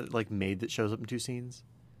the like maid that shows up in 2 scenes?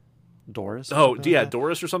 Doris? Oh, yeah,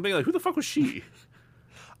 Doris or something. Like, who the fuck was she?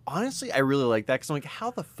 Honestly, I really like that because I'm like, how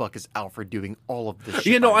the fuck is Alfred doing all of this shit?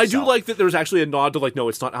 Yeah, no, by I do himself? like that there's actually a nod to like, no,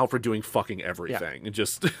 it's not Alfred doing fucking everything. And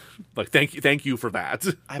just like, thank you for that.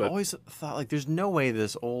 I've always thought like, there's no way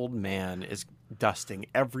this old man is dusting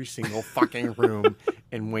every single fucking room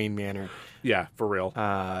in Wayne Manor. Yeah, for real.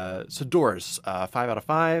 So Doris, 5 out of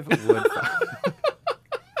 5. Would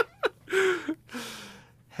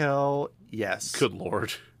Hell yes. Good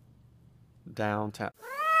Lord. Downtown.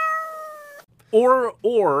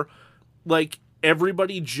 Or like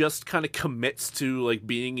everybody just kind of commits to like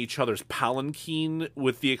being each other's palanquin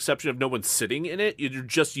with the exception of no one sitting in it. You're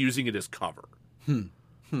just using it as cover.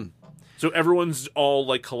 So everyone's all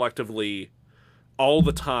like collectively all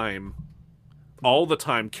the time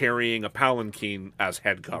carrying a palanquin as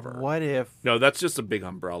head cover. What if... No, that's just a big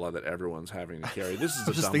umbrella that everyone's having to carry. This is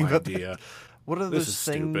a dumb idea. What are those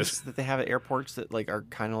things that they have at airports that like are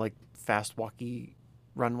kind of like fast walkie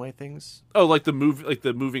runway things? Oh, like the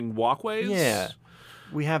moving walkways? Yeah.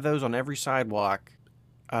 We have those on every sidewalk.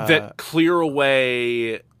 That clear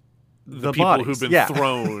away the people bodies. Who've been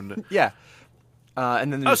thrown. Yeah.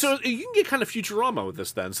 And then so you can get kind of Futurama with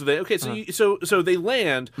this then. So so they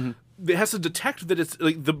land. Mm-hmm. It has to detect that it's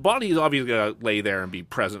like the body is obviously going to lay there and be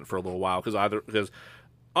present for a little while because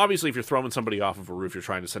obviously if you're throwing somebody off of a roof, you're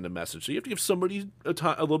trying to send a message. So you have to give somebody a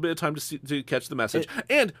little bit of time to catch the message,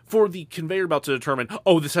 and for the conveyor belt to determine,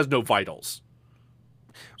 oh, this has no vitals.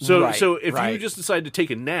 So if you just decide to take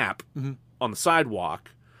a nap on the sidewalk,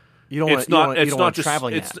 it's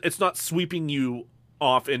not sweeping you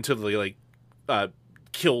off into the like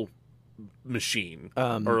kill machine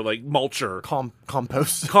or like mulcher.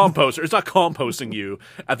 Composter. It's not composting you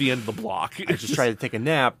at the end of the block. I just tried to take a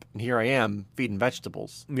nap, and here I am feeding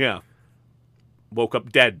vegetables. Yeah. Woke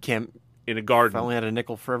up dead in a garden. If I only had a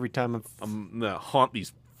nickel for every time I'm gonna haunt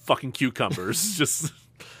these fucking cucumbers. Just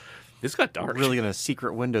this got dark. I'm really gonna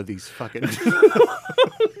secret window these fucking.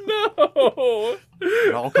 No.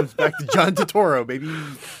 It all comes back to John Turturro, baby.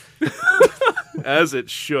 As it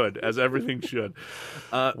should, as everything should.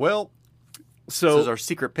 So this is our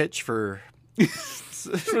secret pitch for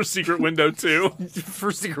Secret Window 2.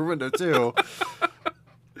 For Secret Window 2.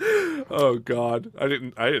 Oh God, I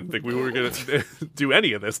didn't think we were gonna do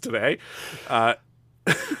any of this today.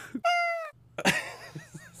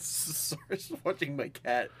 Sorry, just watching my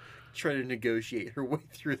cat try to negotiate her way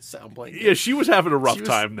through the sound blanket. Yeah, she was having a rough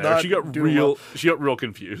time there. She got real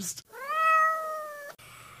confused.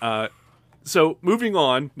 So moving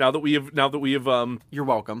on, now that we have you're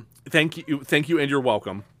welcome. Thank you, and you're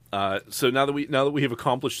welcome. So now that we have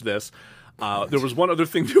accomplished this, there was one other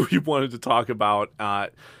thing that we wanted to talk about.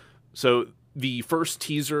 So the first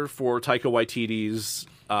teaser for Taika Waititi's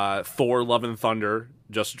Thor: Love and Thunder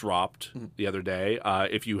just dropped the other day.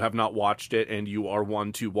 If you have not watched it and you are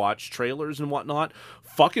one to watch trailers and whatnot,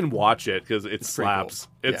 fucking watch it because it slaps.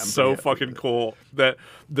 Cool. It's so fucking cool. That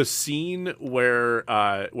the scene where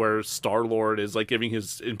Star-Lord is like giving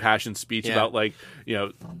his impassioned speech about like, you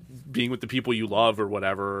know, being with the people you love or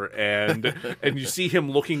whatever, and you see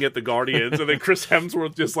him looking at the Guardians, and then Chris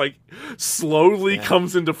Hemsworth just like slowly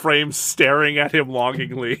comes into frame staring at him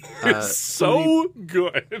longingly. It's so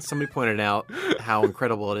good. Somebody pointed out how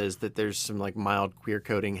incredible it is that there's some like mild queer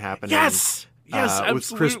coding happening. Yes, absolutely.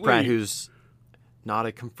 With Chris Pratt, who's not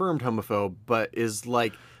a confirmed homophobe, but is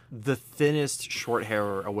like the thinnest short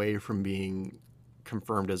hair away from being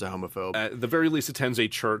confirmed as a homophobe. At the very least, attends a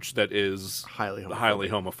church that is highly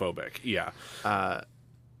homophobic. Yeah.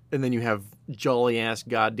 And then you have jolly ass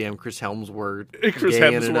goddamn Chris Hemsworth.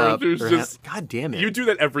 Who's just God damn it! You do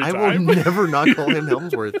that every time. I will never not call him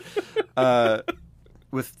Hemsworth.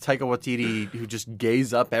 With Taika Waititi, who just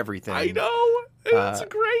gays up everything. I know. It's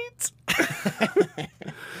great.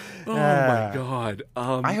 Oh my God.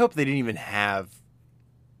 I hope they didn't even have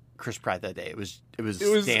Chris Pratt that day. It was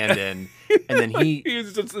stand-in, and then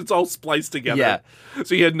it's all spliced together. Yeah.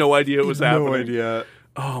 So he had no idea it was happening. No idea.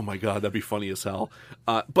 Oh my God, that'd be funny as hell.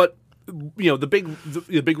 But you know, the big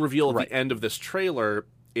reveal at the end of this trailer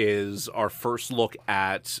is our first look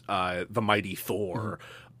at the mighty Thor,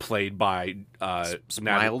 played by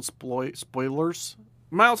mild spoilers.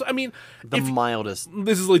 Miles, I mean, mildest.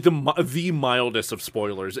 This is like the mildest of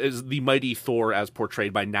spoilers. Is the mighty Thor as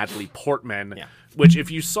portrayed by Natalie Portman, which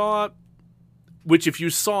if you saw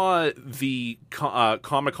the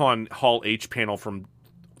Comic-Con Hall H panel from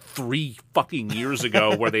 3 fucking years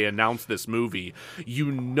ago where they announced this movie,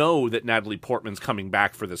 you know that Natalie Portman's coming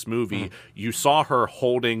back for this movie. You saw her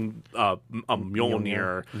holding a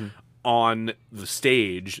Mjolnir. On the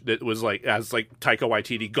stage that was like, as like Taika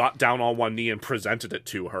Waititi got down on one knee and presented it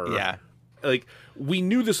to her. Yeah. Like, we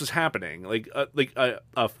knew this was happening. Like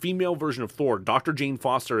a female version of Thor, Dr. Jane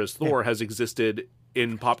Foster as Thor, has existed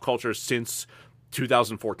in pop culture since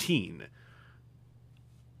 2014.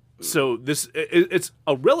 So it's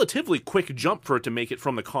a relatively quick jump for it to make it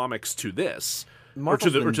from the comics to this, or to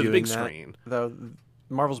the big screen. Though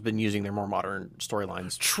Marvel's been using their more modern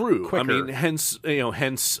storylines. True. Quicker. I mean, hence Sam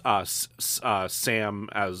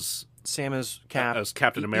as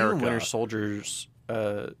Captain America. Even Winter Soldier's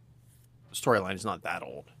storyline is not that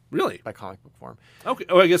old. Really? By comic book form. Okay.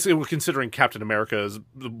 Oh, I guess we're considering Captain America is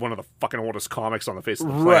one of the fucking oldest comics on the face of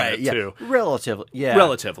the planet, too. Relatively. Yeah.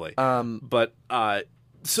 Relatively. But that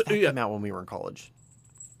came out when we were in college.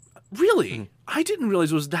 Really? I didn't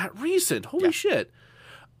realize it was that recent. Holy shit.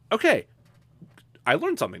 Okay. I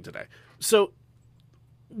learned something today. So,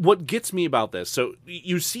 what gets me about this? So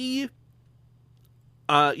you see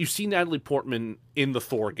Natalie Portman in the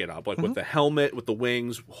Thor getup, like with the helmet, with the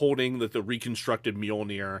wings, holding the reconstructed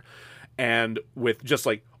Mjolnir, and with just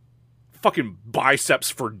like fucking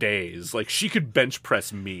biceps for days. Like, she could bench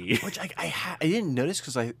press me. Which I didn't notice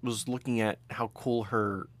because I was looking at how cool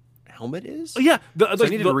her helmet is. Yeah, I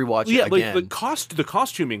needed to rewatch it again. Like the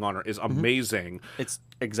costuming on her is amazing. It's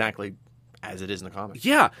exactly as it is in the comics.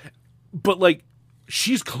 Yeah, but like,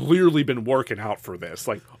 she's clearly been working out for this.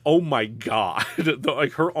 Like, oh my God,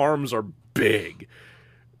 like her arms are big.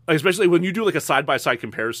 Especially when you do like a side by side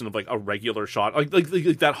comparison of like a regular shot, like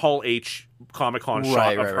that Hall H Comic-Con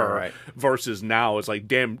shot of her versus now, it's like,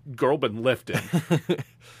 damn, girl been lifting.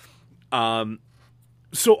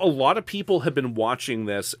 So a lot of people have been watching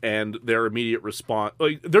this, and their immediate response,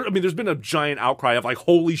 there's been a giant outcry of like,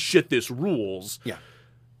 "Holy shit, this rules!" Yeah.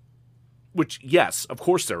 Which, yes, of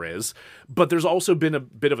course there is, but there's also been a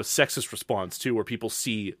bit of a sexist response too, where people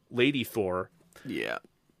see Lady Thor,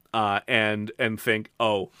 and think,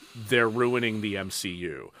 "Oh, they're ruining the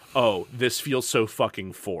MCU. Oh, this feels so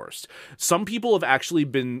fucking forced." Some people have actually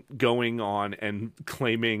been going on and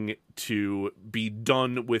claiming to be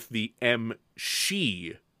done with the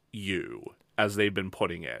MSHU, as they've been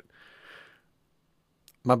putting it.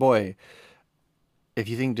 My boy, if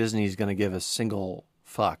you think Disney's going to give a single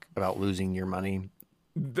fuck about losing your money,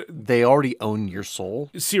 they already own your soul.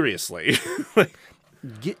 Seriously.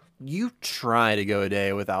 You try to go a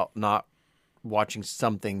day without not watching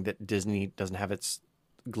something that Disney doesn't have its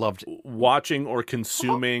gloved... Watching or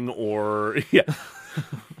consuming or... Yeah.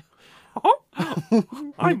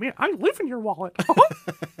 I mean, I live in your wallet.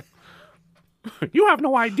 You have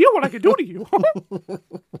no idea what I could do to you.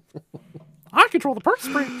 I control the purse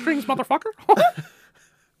strings, motherfucker.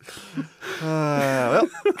 Well...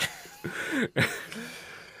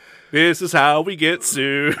 This is how we get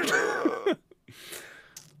sued.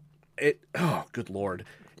 Oh, good Lord.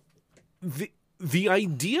 The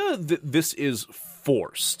idea that this is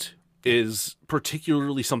forced is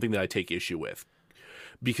particularly something that I take issue with.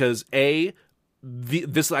 Because,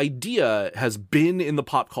 this idea has been in the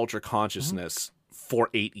pop culture consciousness for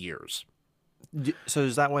 8 years. So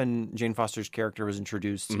is that when Jane Foster's character was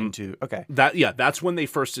introduced into? Okay, that's when they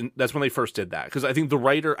first did that, because I think the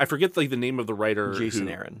writer, I forget like the name of the writer, Jason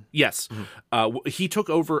Aaron. Yes, he took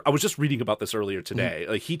over. I was just reading about this earlier today.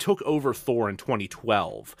 Like he took over Thor in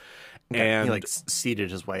 2012, and he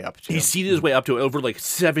seeded his way up to. He seeded his way up to it over like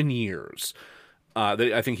 7 years.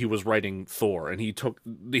 I think he was writing Thor, and he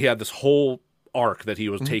had this whole arc that he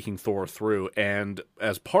was taking Thor through, and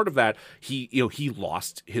as part of that, he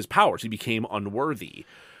lost his powers. He became unworthy.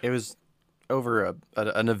 It was over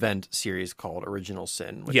an event series called Original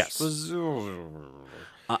Sin, which was.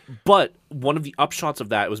 But one of the upshots of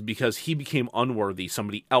that was because he became unworthy,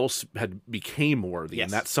 somebody else became worthy,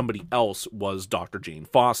 and that somebody else was Dr. Jane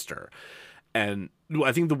Foster. And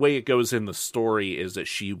I think the way it goes in the story is that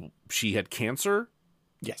she had cancer.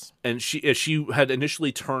 Yes. And she had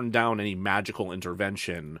initially turned down any magical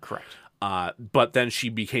intervention. Correct. But then she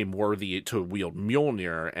became worthy to wield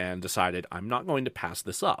Mjolnir and decided, I'm not going to pass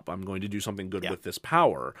this up. I'm going to do something good with this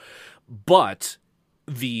power. But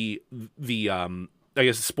the I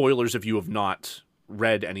guess spoilers if you have not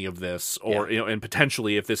read any of this, or and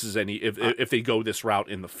potentially if this is if they go this route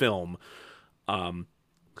in the film,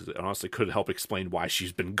 because it honestly could help explain why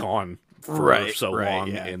she's been gone for so long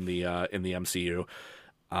in the MCU.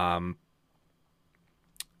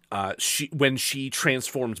 When she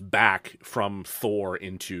transforms back from Thor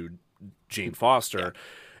into Jane Foster,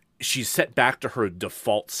 she's set back to her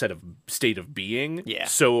default state of being. Yeah.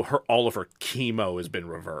 So all of her chemo has been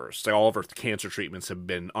reversed. Like all of her cancer treatments have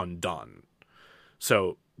been undone.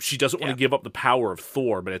 So she doesn't want to give up the power of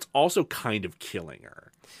Thor, but it's also kind of killing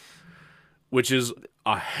her, which is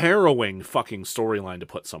a harrowing fucking storyline to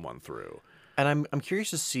put someone through. And I'm curious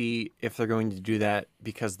to see if they're going to do that,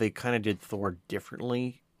 because they kind of did Thor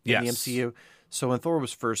differently in the MCU. So when Thor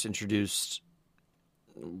was first introduced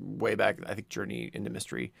way back, I think Journey into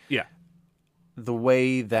Mystery. Yeah. The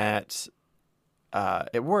way that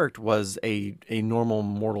it worked was a normal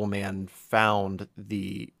mortal man found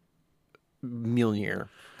the Mjolnir.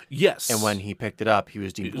 Yes. And when he picked it up, he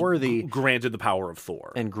was deemed worthy. Granted the power of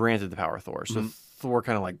Thor. So Thor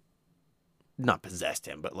kind of like, not possessed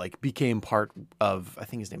him, but like became part of, I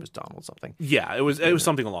think his name was Donald something. Yeah, it was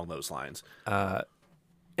something along those lines. And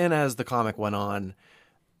as the comic went on,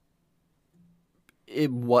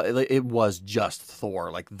 it was just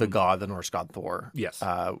Thor, like the god, the Norse god Thor. Yes.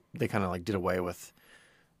 They kind of like did away with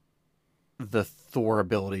the Thor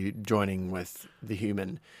ability joining with the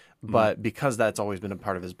human. But because that's always been a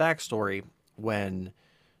part of his backstory, when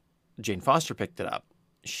Jane Foster picked it up,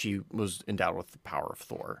 she was endowed with the power of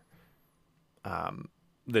Thor.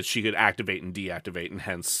 That she could activate and deactivate, and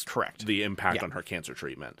hence the impact on her cancer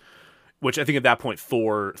treatment. Which I think at that point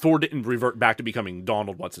Thor didn't revert back to becoming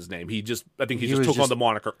Donald. What's his name? He just took on the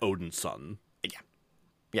moniker Odin's son.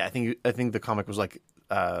 Yeah. I think the comic was like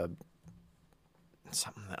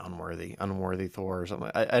something unworthy Thor or something.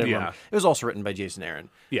 I don't remember. It was also written by Jason Aaron.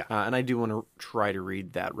 Yeah, and I do want to try to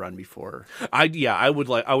read that run before. I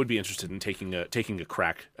would be interested in taking a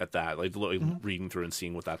crack at that, like reading through and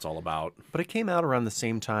seeing what that's all about. But it came out around the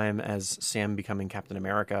same time as Sam becoming Captain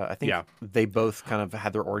America. I think they both kind of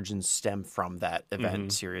had their origins stem from that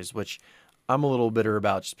event series, which I'm a little bitter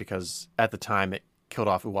about, just because at the time it killed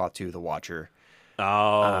off Uatu the Watcher.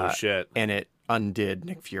 Oh, shit. And it undid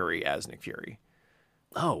Nick Fury as Nick Fury.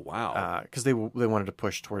 Oh, wow. Because they wanted to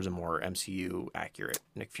push towards a more MCU accurate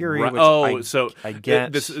Nick Fury. Right. Which I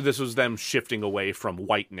get. This was them shifting away from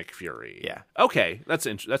white Nick Fury. Yeah. Okay, that's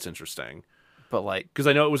interesting. But like, because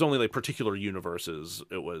I know it was only like particular universes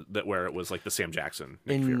where it was like the Sam Jackson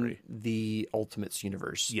Nick Fury. The Ultimates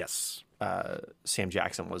universe. Yes. Sam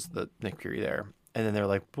Jackson was the Nick Fury there, and then they're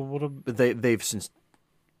like, well, they've since,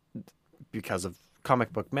 because of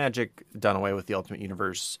comic book magic, done away with the Ultimate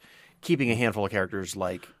Universe, keeping a handful of characters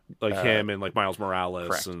like him and like Miles Morales.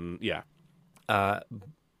 Correct. And yeah.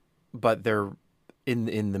 But they're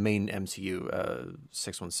in the main MCU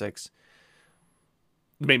 616.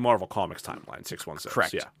 The main Marvel Comics timeline, 616.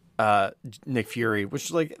 Correct. Yeah. Nick Fury,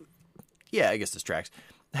 which like, yeah, I guess this tracks,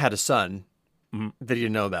 had a son that he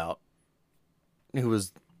didn't know about, who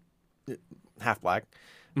was half black,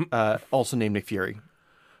 also named Nick Fury.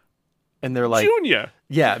 And they're like, Junior.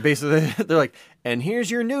 Yeah, basically, they're like, and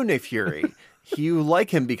here's your new Nick Fury. You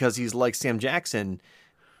like him because he's like Sam Jackson.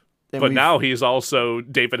 But now he's also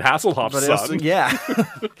David Hasselhoff's son. Also, yeah.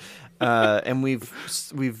 And we've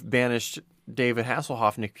banished David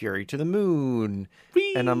Hasselhoff, Nick Fury, to the moon.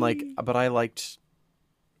 Whee! And I'm like, but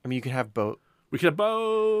you could have both. We could have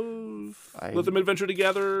both. Let them adventure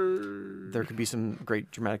together. There could be some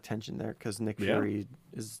great dramatic tension there because Nick Fury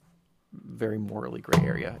is very morally gray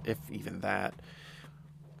area, if even that.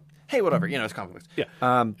 Hey, whatever, it's comic books.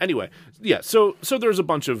 Yeah. Anyway, yeah. So there's a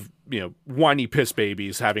bunch of whiny piss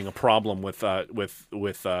babies having a problem with a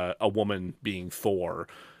woman being Thor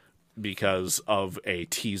because of a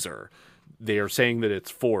teaser. They are saying that it's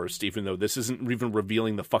forced, even though this isn't even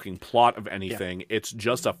revealing the fucking plot of anything. Yeah. It's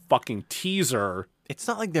just a fucking teaser. It's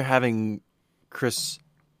not like they're having Chris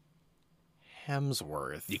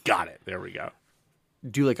Hemsworth. You got it. There we go.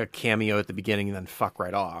 Do like a cameo at the beginning and then fuck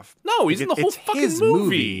right off. No, he's in the whole fucking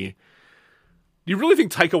movie. Do you really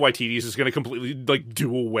think Taika Waititi is going to completely like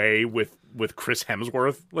do away with Chris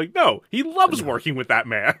Hemsworth? Like, no, he loves working with that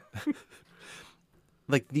man.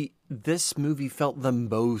 Like this movie felt the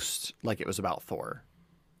most like it was about Thor.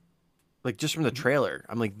 Like just from the trailer,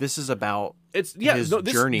 I'm like, this is about his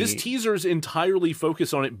journey. This teaser's entirely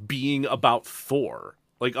focused on it being about Thor,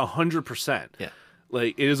 like 100%. Yeah,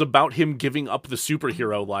 like it is about him giving up the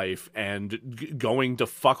superhero life and going to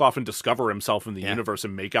fuck off and discover himself in the universe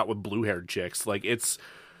and make out with blue-haired chicks. Like it's,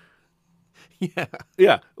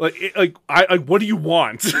 yeah. Like what do you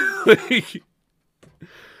want?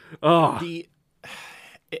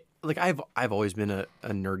 I've always been a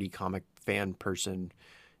nerdy comic fan person,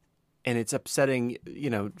 and it's upsetting.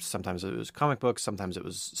 Sometimes it was comic books, sometimes it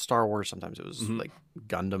was Star Wars, sometimes it was like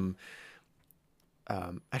Gundam.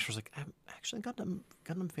 Actually, Gundam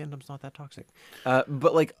fandom's not that toxic,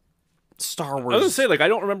 but like Star Wars. I was gonna say, like, I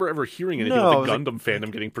don't remember ever hearing anything about the Gundam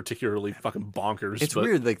fandom getting particularly fucking bonkers. It's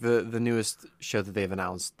weird. Like the newest show that they've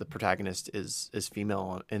announced, the protagonist is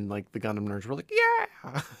female, and like the Gundam nerds were like,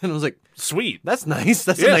 yeah, and I was like, sweet, that's nice.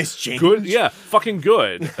 That's a nice change. Good, yeah, fucking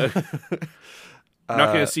good.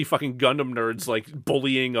 Not going to see fucking Gundam nerds like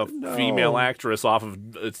bullying a female actress off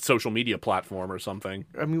of a social media platform or something.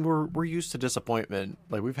 I mean, we're used to disappointment.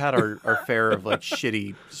 Like we've had our fair of like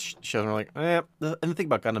shitty shows. And we're like, and the thing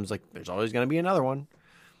about Gundam's like, there's always going to be another one.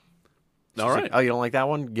 All right. Like, oh, you don't like that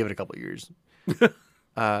one? Give it a couple of years.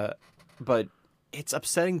 But it's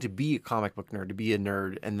upsetting to be a comic book nerd, to be a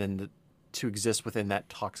nerd, and then to exist within that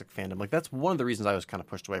toxic fandom. Like that's one of the reasons I was kind of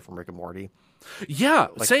pushed away from Rick and Morty. Yeah,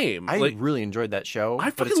 same. I really enjoyed that show.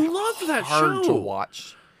 I fucking loved that show. Hard to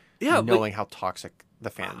watch. Yeah, knowing how toxic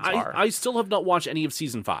the fans are. I still have not watched any of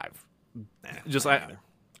season 5.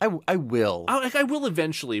 I will. I will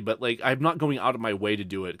eventually, but like I'm not going out of my way to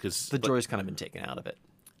do it because the joy's kind of been taken out of it.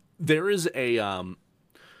 There is a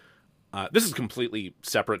this is completely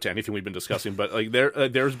separate to anything we've been discussing, but like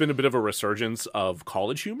there's been a bit of a resurgence of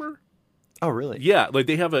college humor. Oh, really? Yeah, like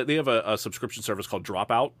they have a subscription service called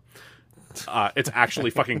Dropout. It's actually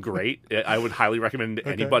fucking great. I would highly recommend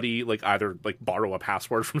anybody like either like borrow a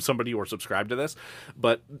password from somebody or subscribe to this.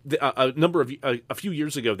 But a few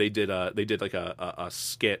years ago they did like a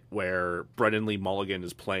skit where Brendan Lee Mulligan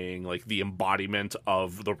is playing like the embodiment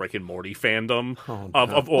of the Rick and Morty fandom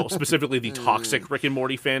of specifically the toxic Rick and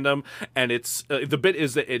Morty fandom, and it's the bit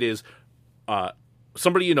is that it is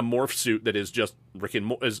somebody in a morph suit that is just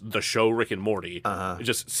is the show Rick and Morty. It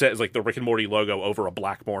just says like the Rick and Morty logo over a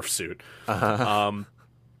black morph suit.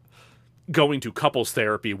 Going to couples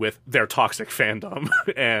therapy with their toxic fandom,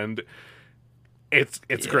 and it's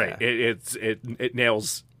great. It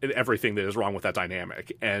nails everything that is wrong with that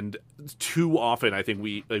dynamic. And too often, I think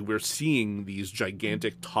we're seeing these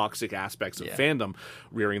gigantic toxic aspects of fandom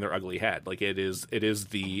rearing their ugly head. Like it is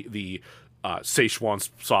the Szechuan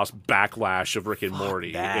sauce backlash of Rick and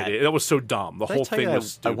Morty. That was so dumb. The whole thing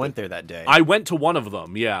was stupid. I went there that day. I went to one of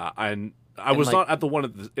them, and I was not at the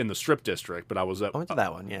one in the strip district, but I was at... I went to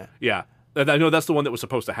that one, yeah. Yeah. I know that's the one that was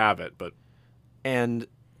supposed to have it, but... And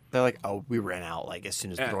they're like, oh, we ran out, like, as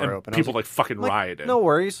soon as the door opened. People, like, fucking rioted. No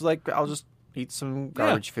worries. Like, I'll just eat some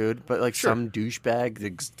garbage food. But, like, some douchebag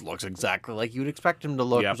that looks exactly like you would expect him to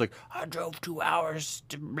look. Yep. Was like, I drove 2 hours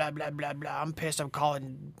to blah, blah, blah, blah. I'm pissed. I'm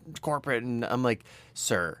calling corporate. And I'm like,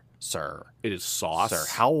 sir. It is sauce. Sir,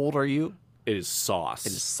 how old are you? It is sauce.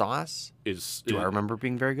 It is sauce? Do I remember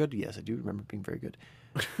being very good? Yes, I do remember being very good.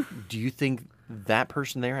 Do you think that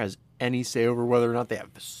person there has any say over whether or not they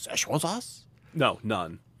have Szechuan sauce? No,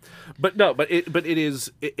 none. But it's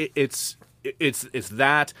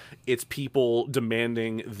that. It's people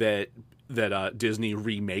demanding that Disney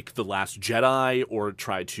remake The Last Jedi or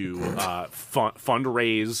try to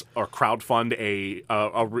fundraise or crowdfund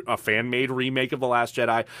a fan-made remake of The Last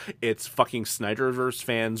Jedi. It's fucking Snyderverse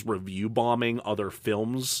fans review bombing other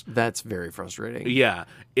films. That's very frustrating. Yeah.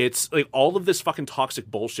 It's like all of this fucking toxic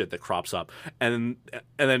bullshit that crops up. And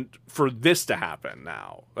then for this to happen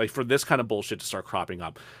now, like for this kind of bullshit to start cropping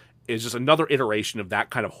up, is just another iteration of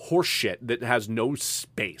that kind of horse shit that has no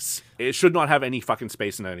space. It should not have any fucking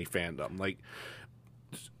space in any fandom. Like,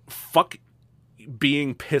 fuck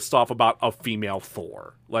being pissed off about a female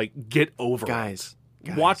Thor. Like, get over it.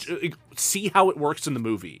 Watch, see how it works in the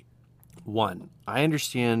movie. One, I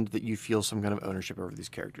understand that you feel some kind of ownership over these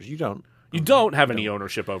characters. You don't. You don't have any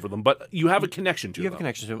ownership over them, but you have a connection to them. You have a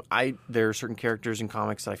connection to them. There are certain characters in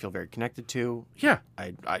comics that I feel very connected to. Yeah.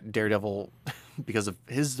 Daredevil, because of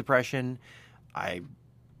his depression, I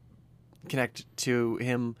connect to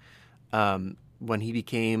him. When he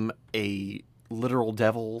became a literal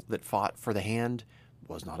devil that fought for the hand,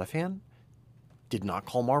 was not a fan. Did not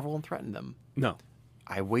call Marvel and threaten them. No.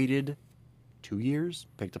 I waited 2 years,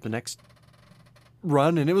 picked up the next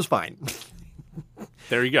run, and it was fine.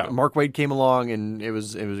 There you go. Mark Waid came along, and it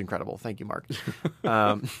was incredible. Thank you, Mark.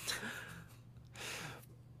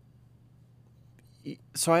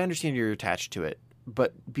 So I understand you're attached to it,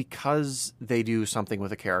 but because they do something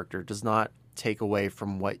with a character does not take away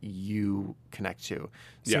from what you connect to.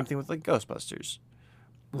 Same thing with like Ghostbusters.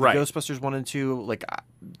 Right. Ghostbusters 1 and 2, like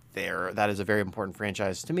that is a very important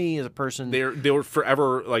franchise to me as a person. They were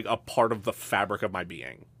forever like a part of the fabric of my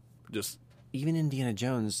being. Just even Indiana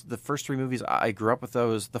Jones, the first 3 movies, I grew up with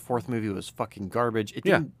those. The 4th movie was fucking garbage. It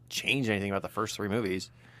didn't change anything about the first 3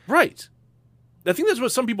 movies. Right. I think that's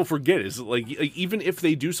what some people forget is like even if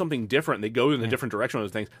they do something different, they go in a different direction on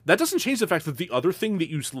those things, that doesn't change the fact that the other thing that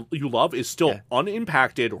you love is still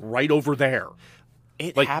unimpacted right over there.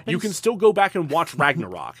 It like happens. You can still go back and watch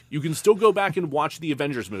Ragnarok. You can still go back and watch the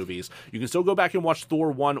Avengers movies. You can still go back and watch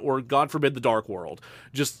Thor 1 or God forbid the Dark World.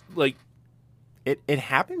 Just like It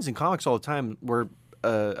happens in comics all the time where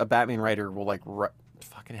a Batman writer will like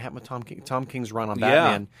fucking happen with Tom King's run on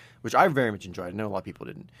Batman, which I very much enjoyed. I know a lot of people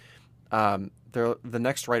didn't. The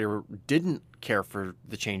next writer didn't care for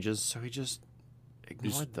the changes, so he just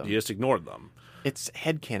ignored them. He just ignored them. It's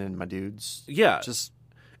headcanon, my dudes. Yeah.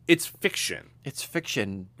 It's fiction. It's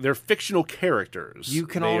fiction. They're fictional characters. You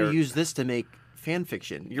can all use this to make fan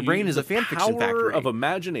fiction. Your brain is a fan fiction factory. Power of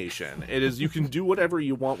imagination. It is. You can do whatever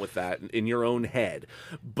you want with that in your own head,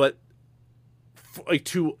 but like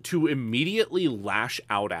to immediately lash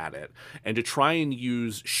out at it and to try and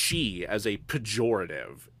use she as a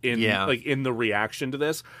pejorative in the reaction to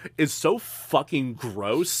this is so fucking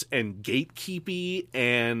gross and gatekeepy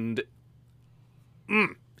and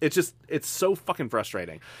it's so fucking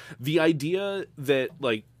frustrating. The idea that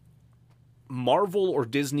like Marvel or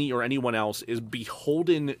Disney or anyone else is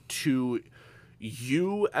beholden to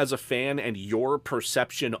you as a fan and your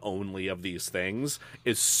perception only of these things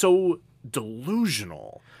is so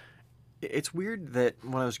delusional. It's weird that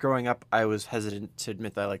when I was growing up, I was hesitant to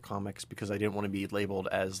admit that I like comics because I didn't want to be labeled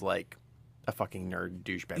as like a fucking nerd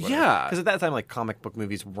douchebag. Yeah. Because at that time, like comic book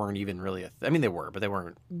movies weren't even really I mean, they were, but they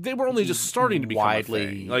weren't. They were only just starting to become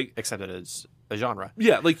widely like accepted as a genre.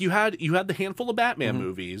 Yeah, like you had the handful of Batman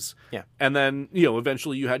movies. Yeah. And then,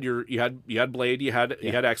 eventually you had Blade, you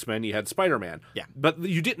had X-Men, you had Spider-Man. Yeah. But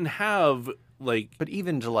you didn't have like But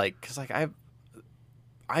even to like cuz like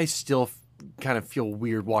I still kind of feel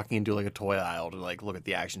weird walking into like a toy aisle to like look at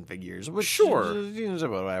the action figures. Which, sure.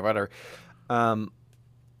 Whatever.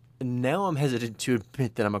 Now I'm hesitant to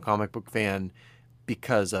admit that I'm a comic book fan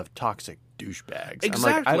because of toxic douchebags.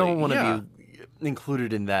 Exactly. I'm like, I don't want to be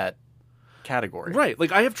included in that category. Right.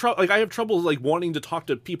 Like I have trouble like wanting to talk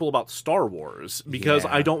to people about Star Wars because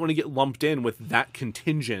I don't want to get lumped in with that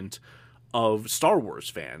contingent of Star Wars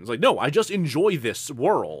fans. Like, no, I just enjoy this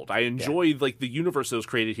world. I enjoy like the universe that was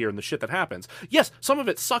created here and the shit that happens. Yes, some of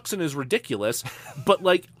it sucks and is ridiculous, but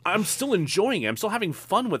like I'm still enjoying it. I'm still having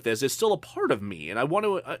fun with this. It's still a part of me, and I want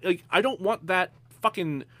to I don't want that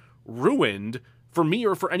fucking ruined for me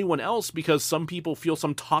or for anyone else because some people feel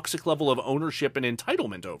some toxic level of ownership and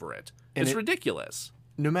entitlement over it. And it's ridiculous.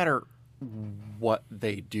 No matter what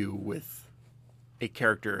they do with a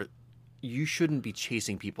character, you shouldn't be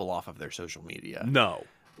chasing people off of their social media. No.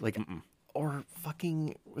 Like, or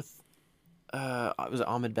fucking with, was it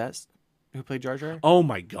Ahmed Best who played Jar Jar? Oh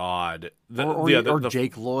my God. Or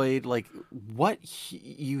Jake Lloyd. Like, what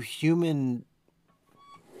you human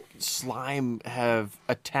slime have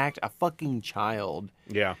attacked a fucking child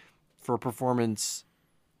for a performance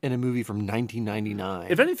in a movie from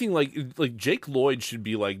 1999. If anything, like Jake Lloyd should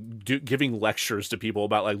be like giving lectures to people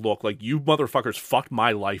about like, look, like you motherfuckers fucked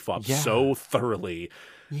my life up so thoroughly.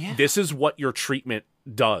 Yeah. This is what your treatment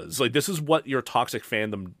does. Like this is what your toxic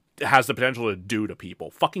fandom has the potential to do to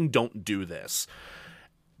people. Fucking don't do this.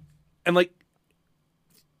 And like,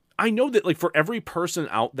 I know that like for every person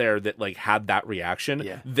out there that like had that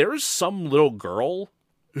reaction, there's some little girl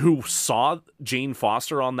who saw Jane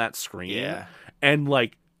Foster on that screen and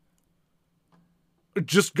like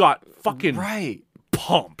just got fucking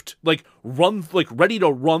pumped, like ready to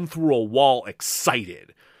run through a wall,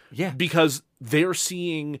 excited, because they're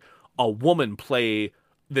seeing a woman play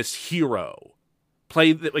this hero,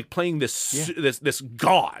 playing this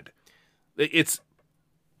god.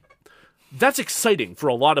 That's exciting for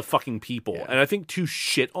a lot of fucking people, and I think to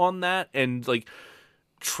shit on that and like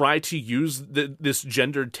try to use this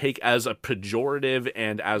gendered take as a pejorative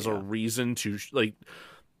and as a reason to like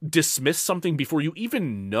dismiss something before you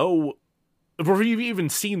even know, before you've even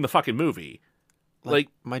seen the fucking movie. Like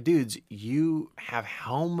my dudes, you have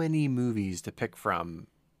how many movies to pick from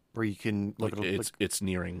where you can look at it's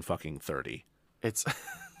nearing fucking 30. It's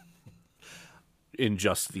in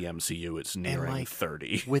just the MCU, it's nearing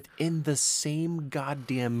 30. Within the same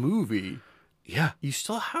goddamn movie. Yeah. You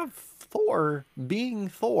still have Thor being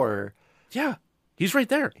Thor. Yeah. He's right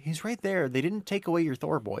there. He's right there. They didn't take away your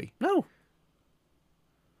Thor boy. No.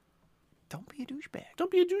 Don't be a douchebag. Don't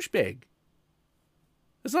be a douchebag.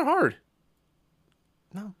 It's not hard.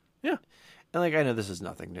 No. Yeah. And like I know this is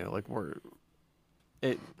nothing new. Like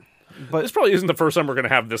but this probably isn't the first time we're going to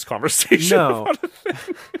have this conversation. No.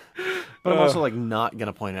 But I'm also like not going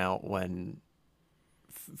to point out when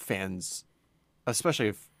fans, especially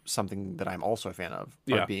if something that I'm also a fan of,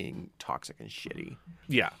 are being toxic and shitty.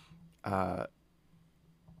 Yeah.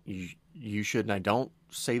 You should, and I don't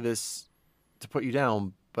say this to put you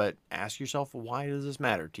down, but ask yourself, why does this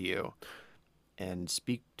matter to you? And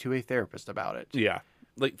speak to a therapist about it. Yeah.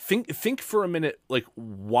 Like think for a minute, like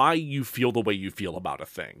why you feel the way you feel about a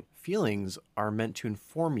thing. Feelings are meant to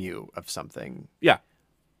inform you of something. Yeah.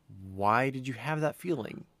 Why did you have that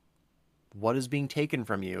feeling? What is being taken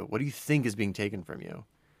from you? What do you think is being taken from you?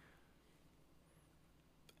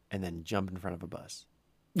 And then jump in front of a bus.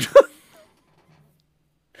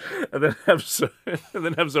 and then have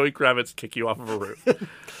Zoe Kravitz kick you off of a roof.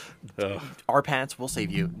 Our pants will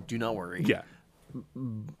save you. Do not worry. Yeah.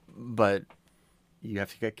 But you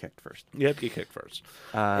have to get kicked first. You have to get kicked first.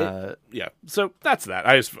 Yeah. So that's that.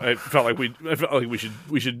 I felt like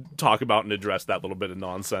we should talk about and address that little bit of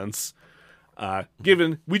nonsense.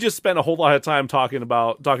 Given we just spent a whole lot of time talking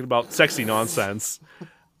about sexy nonsense.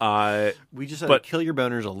 We just had to kill your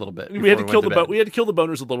boners a little bit. We had to kill the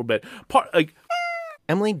boners a little bit.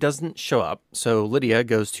 Emily doesn't show up, so Lydia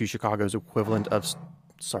goes to Chicago's equivalent of.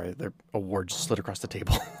 Sorry, their award just slid across the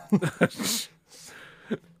table.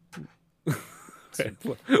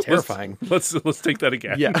 Terrifying. Let's take that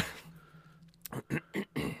again. Yeah.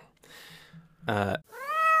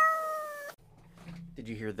 Did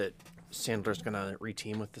you hear that Sandler's gonna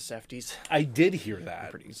reteam with the Safdies? I did hear that.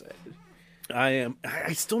 I'm pretty excited.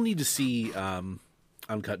 I still need to see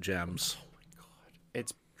Uncut Gems. Oh my god,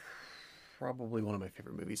 it's probably one of my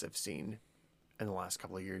favorite movies I've seen in the last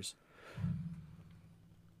couple of years.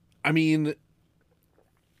 I mean,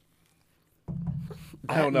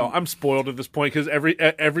 I don't know. I'm spoiled at this point because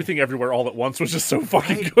everything everywhere all at once was just so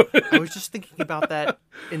fucking good. I was just thinking about that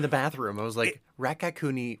in the bathroom. I was like,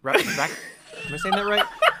 Rakakuni. Am I saying that right?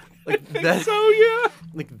 Like that. So yeah.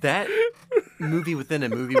 Like that movie within a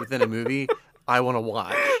movie within a movie. I want to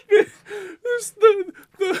watch. There's the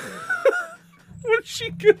when she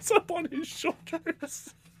gets up on his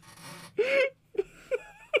shoulders.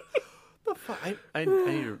 I need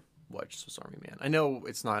to watch Swiss Army Man. I know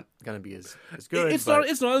it's not going to be as good. It's not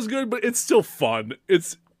as good, but it's still fun.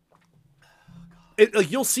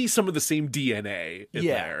 Like you'll see some of the same DNA in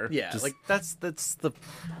there. Yeah, like that's the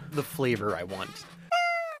flavor I want.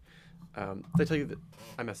 Did I tell you that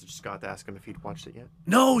I messaged Scott to ask him if he'd watched it yet?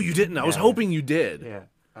 No, you didn't. I was hoping you did. Yeah.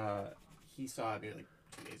 He saw it maybe like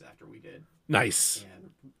 2 days after we did. Nice.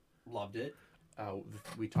 And loved it.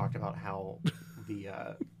 We talked about how the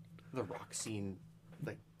rock scene,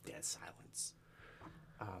 like dead silence.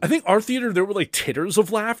 I think our theater there were like titters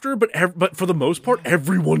of laughter, but for the most part,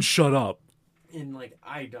 everyone shut up. And like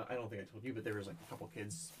I don't think I told you, but there was like a couple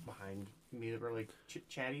kids behind me that were like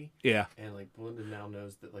chatty. Yeah. And like Belinda now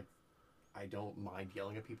knows that like I don't mind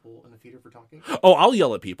yelling at people in the theater for talking. Oh, I'll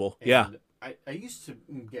yell at people. And yeah. I used to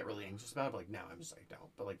get really anxious about it, but like now I'm just like don't.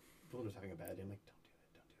 But like Belinda was having a bad day, I'm like don't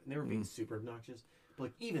do it. And they were being super obnoxious, but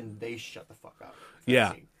like even they shut the fuck up.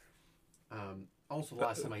 Yeah. Also, the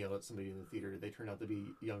last time I yelled at somebody in the theater, they turned out to be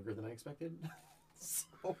younger than I expected. So,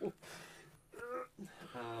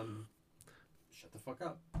 shut the fuck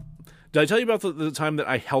up. Did I tell you about the time that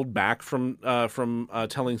I held back from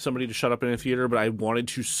telling somebody to shut up in a theater, but I wanted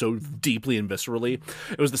to so deeply and viscerally?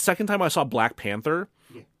 It was the second time I saw Black Panther.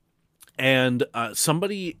 Yeah. And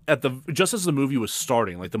somebody just as the movie was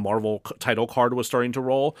starting, like the Marvel title card was starting to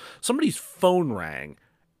roll, somebody's phone rang,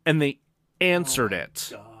 and they answered it.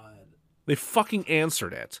 God. They fucking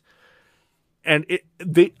answered it, and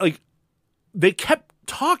they kept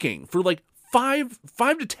talking for like 5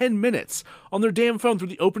 to 10 minutes on their damn phone through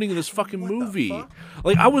the opening of this fucking movie.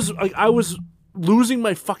 Like I was losing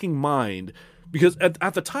my fucking mind because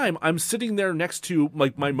at the time I'm sitting there next to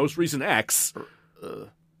like my most recent ex.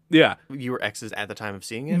 Yeah, you were exes at the time of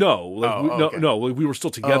seeing it. No, no, we were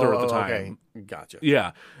still together at the time. Okay. Gotcha.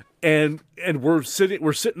 Yeah, and we're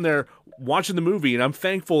sitting there watching the movie, and I'm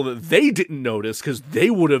thankful that they didn't notice because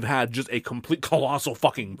they would have had just a complete colossal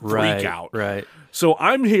fucking freak out. Right. So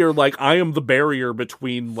I'm here like I am the barrier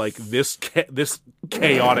between like this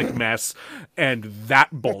chaotic mess and that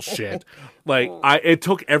bullshit. Like it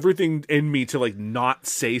took everything in me to like not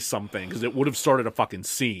say something because it would have started a fucking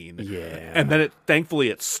scene. Yeah. And then thankfully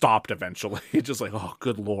it stopped eventually. It's just like, oh,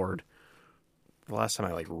 good Lord. The last time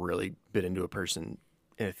I like really bit into a person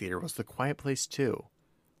in a theater was The Quiet Place 2.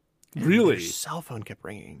 And really? Their cell phone kept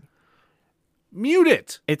ringing. Mute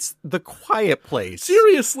it. It's The Quiet Place.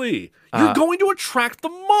 Seriously, you're going to attract the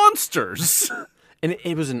monsters. And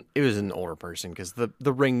it was an older person because the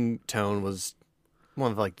ringtone was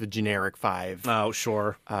one of like the generic 5. Oh,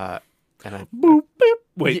 sure. And I boop, beep.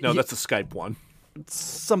 Wait, no, that's the Skype one.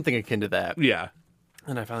 Something akin to that. Yeah.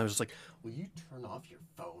 And I finally was just like, "Will you turn off your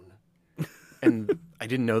phone?" And I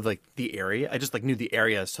didn't know like the area. I just like knew the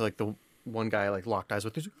area. So like the one guy like locked eyes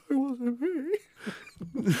with me. It wasn't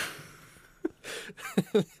me.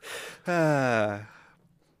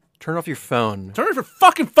 Turn off your phone. Turn off your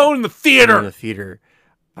fucking phone in the theater. In the theater.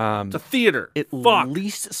 It's a theater. At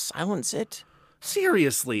least silence it.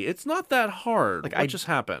 Seriously, it's not that hard. Like, what just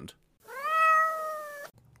happened?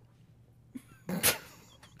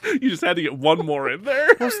 You just had to get one more in there.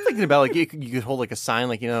 I was thinking about like you could hold like a sign,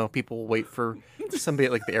 like people wait for somebody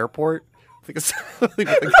at like the airport. Like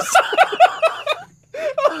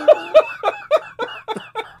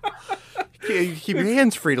you keep your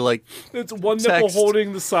hands free to like. It's one nipple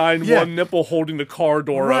holding the sign, one nipple holding the car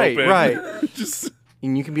door open. Right.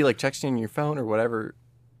 And you can be like texting on your phone or whatever.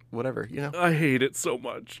 I hate it so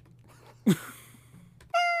much.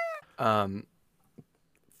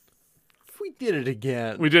 We did it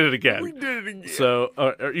again. We did it again. So,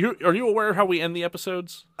 are you aware of how we end the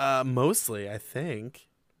episodes? Mostly, I think.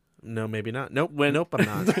 No, maybe not. Nope. Nope, I'm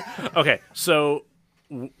not. Okay, so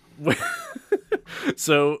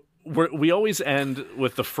we always end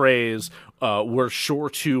with the phrase, we're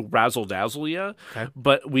sure to razzle-dazzle ya,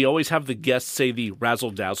 but we always have the guests say the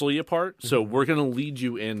razzle-dazzle ya part, so we're going to lead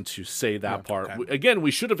you in to say that part. Okay. Again,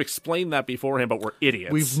 we should have explained that beforehand, but we're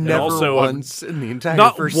idiots. We've never once in the entire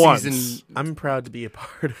first season... I'm proud to be a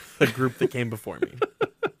part of the group that came before me.